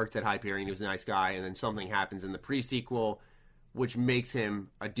 Even when he worked at Hyperion, he was a nice guy, and then something happens in the pre-sequel, which makes him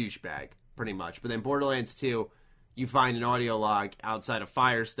a douchebag, pretty much. But then Borderlands 2, you find an audio log outside of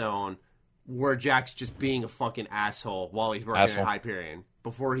Firestone where Jack's just being a fucking asshole while he's working at Hyperion,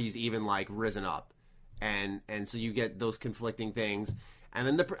 before he's even, like, risen up. And so you get those conflicting things. And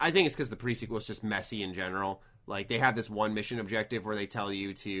then I think it's because the pre-sequel is just messy in general. Like, they have this one mission objective where they tell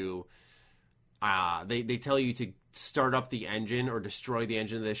you to... they tell you to start up the engine or destroy the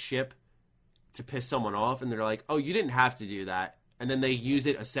engine of this ship to piss someone off, and they're like, oh, you didn't have to do that. And then they use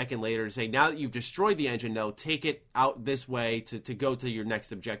it a second later to say, now that you've destroyed the engine, no, take it out this way to go to your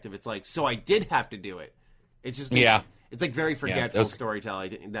next objective. It's like, so I did have to do it. It's just it's like very forgetful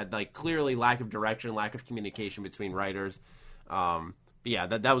storytelling, that like clearly lack of direction, lack of communication between writers. But yeah,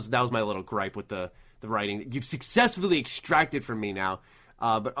 that was my little gripe with the writing that you've successfully extracted from me now.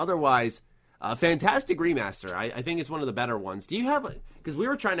 But otherwise, fantastic remaster. I think it's one of the better ones. Do you have, because we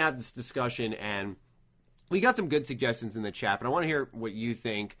were trying to have this discussion and we got some good suggestions in the chat, but I want to hear what you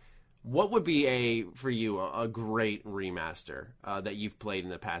think. What would be for you a great remaster that you've played in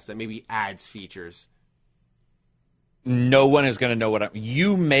the past that maybe adds features? No one is going to know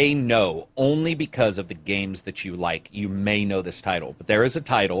you may know only because of the games that you like. You may know this title, but there is a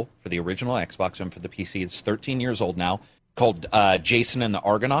title for the original Xbox and for the PC. It's 13 years old now, called Jason and the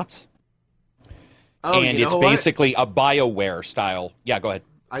Argonauts. Oh, and it's basically a BioWare style. Yeah, go ahead.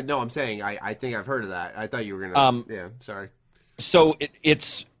 I'm saying I think I've heard of that. I thought you were going to... yeah, sorry. So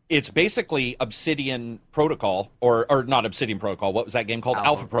it's basically Obsidian Protocol, or not Obsidian Protocol. What was that game called?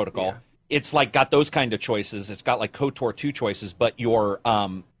 Alpha Protocol. Yeah. It's like got those kind of choices. It's got like KOTOR 2 choices, but you're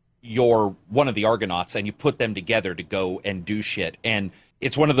one of the Argonauts, and you put them together to go and do shit. And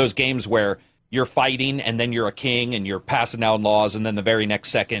it's one of those games where you're fighting, and then you're a king, and you're passing down laws, and then the very next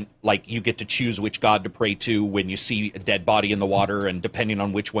second, like, you get to choose which god to pray to when you see a dead body in the water, and depending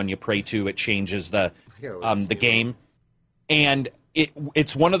on which one you pray to, it changes the game. And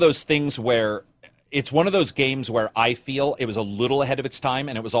it's one of those things where it's one of those games where I feel it was a little ahead of its time,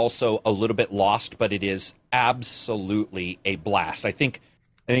 and it was also a little bit lost, but it is absolutely a blast. I think.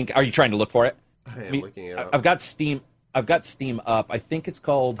 Are you trying to look for it? I am looking it up. I've got Steam up. I think it's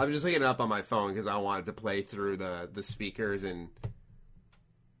called... I'm just looking it up on my phone because I wanted to play through the speakers and...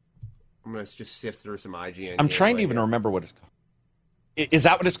 I'm going to just sift through some IGN. I'm trying to even remember what it's called. Is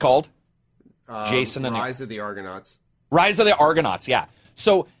that what it's called? Jason and Rise of the Argonauts. Rise of the Argonauts, yeah.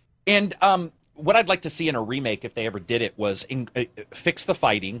 So, and what I'd like to see in a remake, if they ever did it, was fix the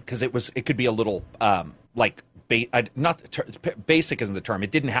fighting, because it could be a little basic isn't the term.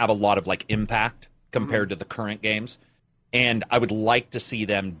 It didn't have a lot of like impact compared to the current games. And I would like to see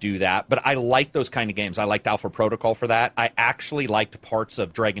them do that. But I like those kind of games. I liked Alpha Protocol for that. I actually liked parts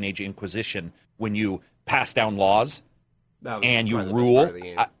of Dragon Age Inquisition when you pass down laws and you rule.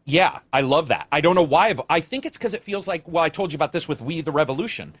 I love that. I don't know why. I think it's because it feels like, well, I told you about this with We the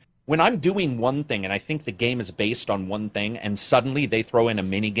Revolution. When I'm doing one thing and I think the game is based on one thing and suddenly they throw in a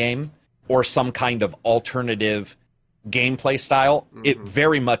mini game or some kind of alternative gameplay style, it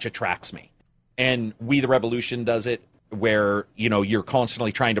very much attracts me. And We the Revolution does it, where, you know, you're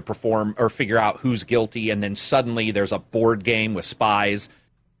constantly trying to perform or figure out who's guilty, and then suddenly there's a board game with spies.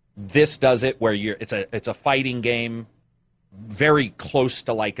 This does it where it's a fighting game, very close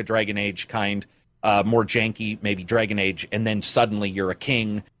to like a Dragon Age kind, more janky, maybe Dragon Age, and then suddenly you're a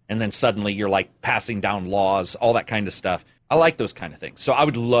king, and then suddenly you're like passing down laws, all that kind of stuff. I like those kind of things. So I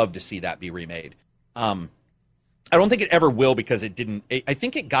would love to see that be remade. I don't think it ever will, because it didn't. I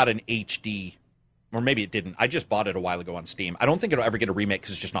think it got an HD. Or maybe it didn't. I just bought it a while ago on Steam. I don't think it'll ever get a remake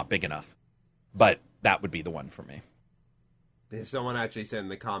because it's just not big enough. But that would be the one for me. Someone actually said in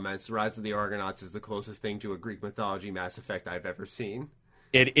the comments, Rise of the Argonauts is the closest thing to a Greek mythology Mass Effect I've ever seen.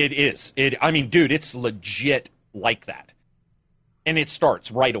 It is. I mean, dude, it's legit like that. And it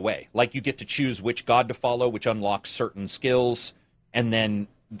starts right away. Like, you get to choose which god to follow, which unlocks certain skills. And then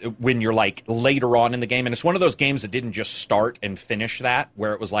when you're like later on in the game, and it's one of those games that didn't just start and finish that,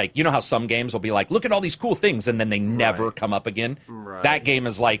 where it was like, you know how some games will be like, look at all these cool things, and then they never come up again. Right. That game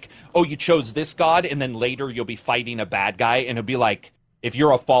is like, oh, you chose this god, and then later you'll be fighting a bad guy, and it'll be like, if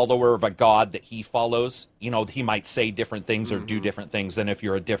you're a follower of a god that he follows, you know, he might say different things or do different things than if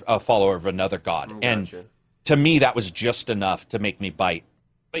you're a follower of another god. Gotcha. And to me, that was just enough to make me bite.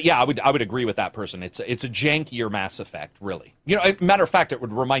 But yeah, I would agree with that person. It's a jankier Mass Effect, really. You know, matter of fact, it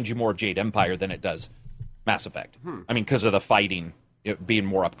would remind you more of Jade Empire than it does Mass Effect. I mean, because of the fighting, it being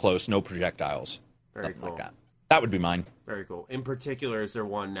more up close, no projectiles, Very cool. like that. That would be mine. Very cool. In particular, is there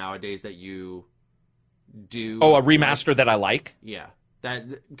one nowadays that you do? Oh, a remaster that I like? Yeah.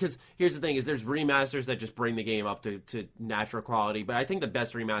 Because here's the thing: is there's remasters that just bring the game up to natural quality, but I think the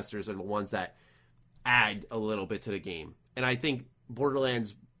best remasters are the ones that add a little bit to the game. And I think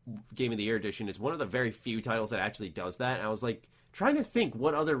Borderlands Game of the Year Edition is one of the very few titles that actually does that. And I was like trying to think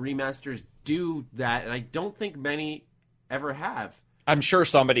what other remasters do that, and I don't think many ever have. I'm sure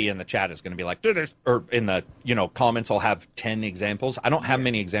somebody in the chat is going to be like, or in the comments, I'll have 10 examples. I don't have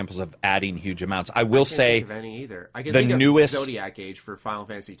many examples of adding huge amounts. I will say, think of any either. I can the think newest of Zodiac Age for Final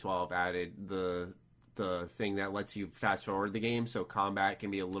Fantasy 12 added the thing that lets you fast forward the game, so combat can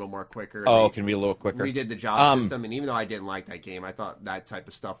be a little more quicker. Oh, it can be a little quicker. Redid the job system, and even though I didn't like that game, I thought that type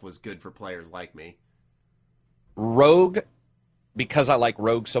of stuff was good for players like me. Rogue, because I like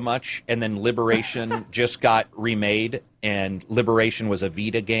Rogue so much, and then Liberation just got remade, and Liberation was a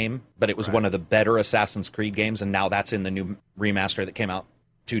Vita game, but it was one of the better Assassin's Creed games, and now that's in the new remaster that came out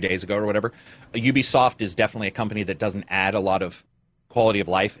 2 days ago or whatever. Ubisoft is definitely a company that doesn't add a lot of quality of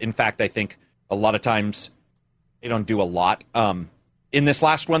life. In fact, I think a lot of times they don't do a lot. In this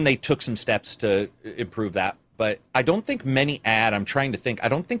last one, they took some steps to improve that, but I don't think many add. I'm trying to think. I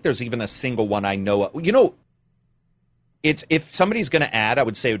don't think there's even a single one I know of. You know, if somebody's going to add, I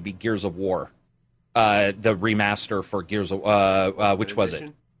would say it would be Gears of War, the remaster for Gears of which was it?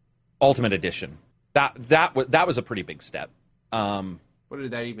 Ultimate Edition. That was a pretty big step. What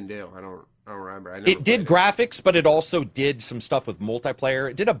did that even do? I don't remember. It did graphics, but it also did some stuff with multiplayer.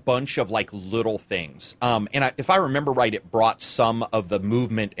 It did a bunch of like little things. If I remember right, it brought some of the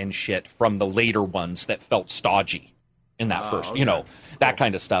movement and shit from the later ones that felt stodgy in that first, that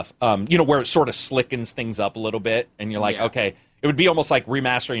kind of stuff. Where it sort of slickens things up a little bit, and you're like, okay, it would be almost like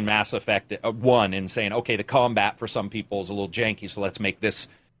remastering Mass Effect 1 and saying, okay, the combat for some people is a little janky, so let's make this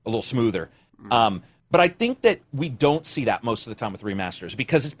a little smoother. But I think that we don't see that most of the time with remasters,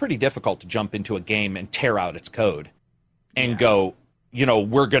 because it's pretty difficult to jump into a game and tear out its code and go,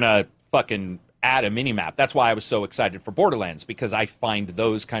 we're going to fucking add a minimap. That's why I was so excited for Borderlands, because I find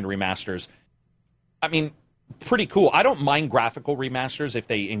those kind of remasters, I mean, pretty cool. I don't mind graphical remasters if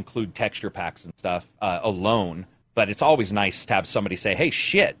they include texture packs and stuff alone, but it's always nice to have somebody say, hey,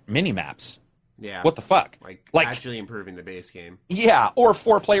 shit, minimaps. Yeah. What the fuck? Like actually improving the base game. Yeah, or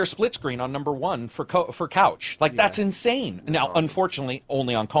 4-player split screen on number 1 for couch. That's insane. That's now, awesome. Unfortunately,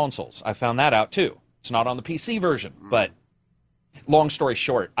 only on consoles. I found that out too. It's not on the PC version, but long story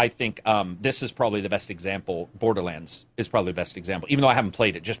short, I think this is probably the best example. Borderlands is probably the best example, even though I haven't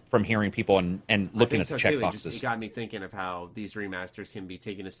played it, just from hearing people and looking at the checkboxes. It got me thinking of how these remasters can be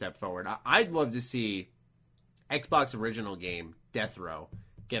taken a step forward. I'd love to see Xbox original game, Death Row,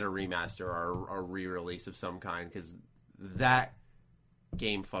 get a remaster or a re-release of some kind, because that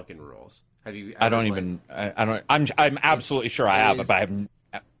game fucking rules. Have you? I don't even. I don't. I'm absolutely sure I have it, but I have.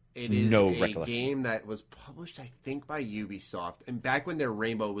 It is no a game that was published, I think, by Ubisoft, and back when their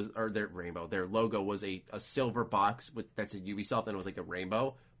their logo was a silver box that's a Ubisoft, and it was like a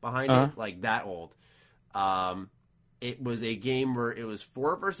rainbow behind it, like that old. It was a game where it was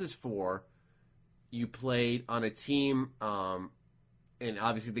 4 versus 4. You played on a team, and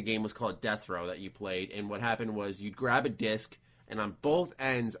obviously the game was called Death Row that you played. And what happened was you'd grab a disc, and on both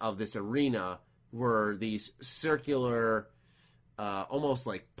ends of this arena were these circular, almost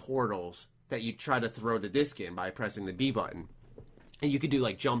like portals that you try to throw the disc in by pressing the B button. And you could do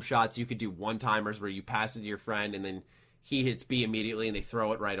like jump shots. You could do one-timers where you pass it to your friend, and then he hits B immediately, and they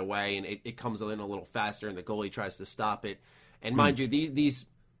throw it right away, and it comes in a little faster, and the goalie tries to stop it. And mind you, these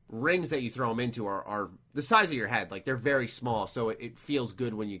rings that you throw them into are the size of your head. Like, they're very small, so it feels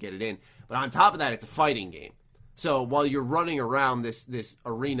good when you get it in. But on top of that, it's a fighting game. So while you're running around this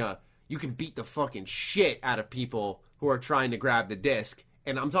arena, you can beat the fucking shit out of people who are trying to grab the disc.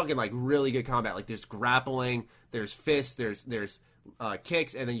 And I'm talking like really good combat. Like, there's grappling, there's fists, there's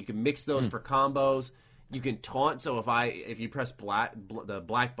kicks, and then you can mix those for combos. You can taunt. So if you press the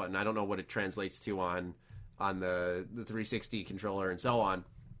black button, I don't know what it translates to on the 360 controller and so on.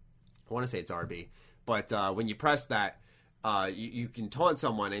 I want to say it's RB, but when you press that, you can taunt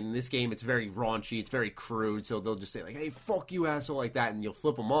someone. And in this game, it's very raunchy, it's very crude. So they'll just say like, "Hey, fuck you, asshole," like that, and you'll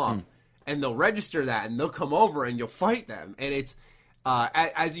flip them off, and they'll register that, and they'll come over, and you'll fight them. And it's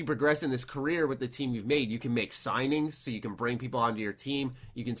as you progress in this career with the team you've made, you can make signings, so you can bring people onto your team.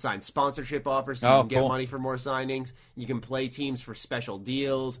 You can sign sponsorship offers, so you can get money for more signings. You can play teams for special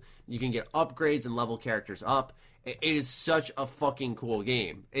deals. You can get upgrades and level characters up. It is such a fucking cool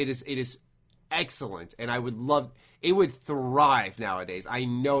game. It is excellent, and I would love it. Would thrive nowadays. I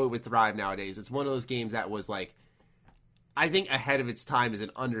know it would thrive nowadays. It's one of those games that was like, I think ahead of its time is an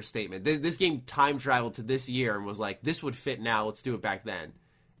understatement. This game time traveled to this year and was like, this would fit now. Let's do it back then.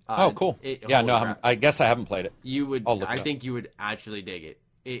 Cool. I guess I haven't played it. You would. I think you would actually dig it.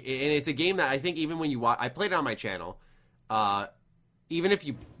 And it's a game that I think even when you watch, I played it on my channel. Even if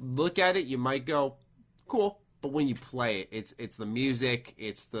you look at it, you might go, cool. But when you play it, it's the music,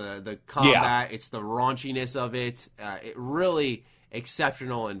 it's the combat, it's the raunchiness of it. It really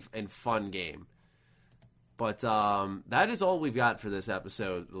exceptional and fun game. But that is all we've got for this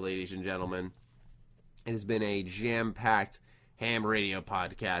episode, ladies and gentlemen. It has been a jam-packed ham radio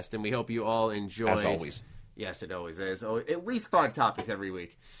podcast, and we hope you all enjoyed. As always. Yes, it always is. At least 5 topics every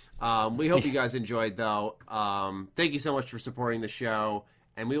week. We hope you guys enjoyed, though. Thank you so much for supporting the show.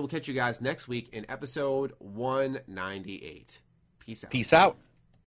 And we will catch you guys next week in episode 198. Peace out. Peace out.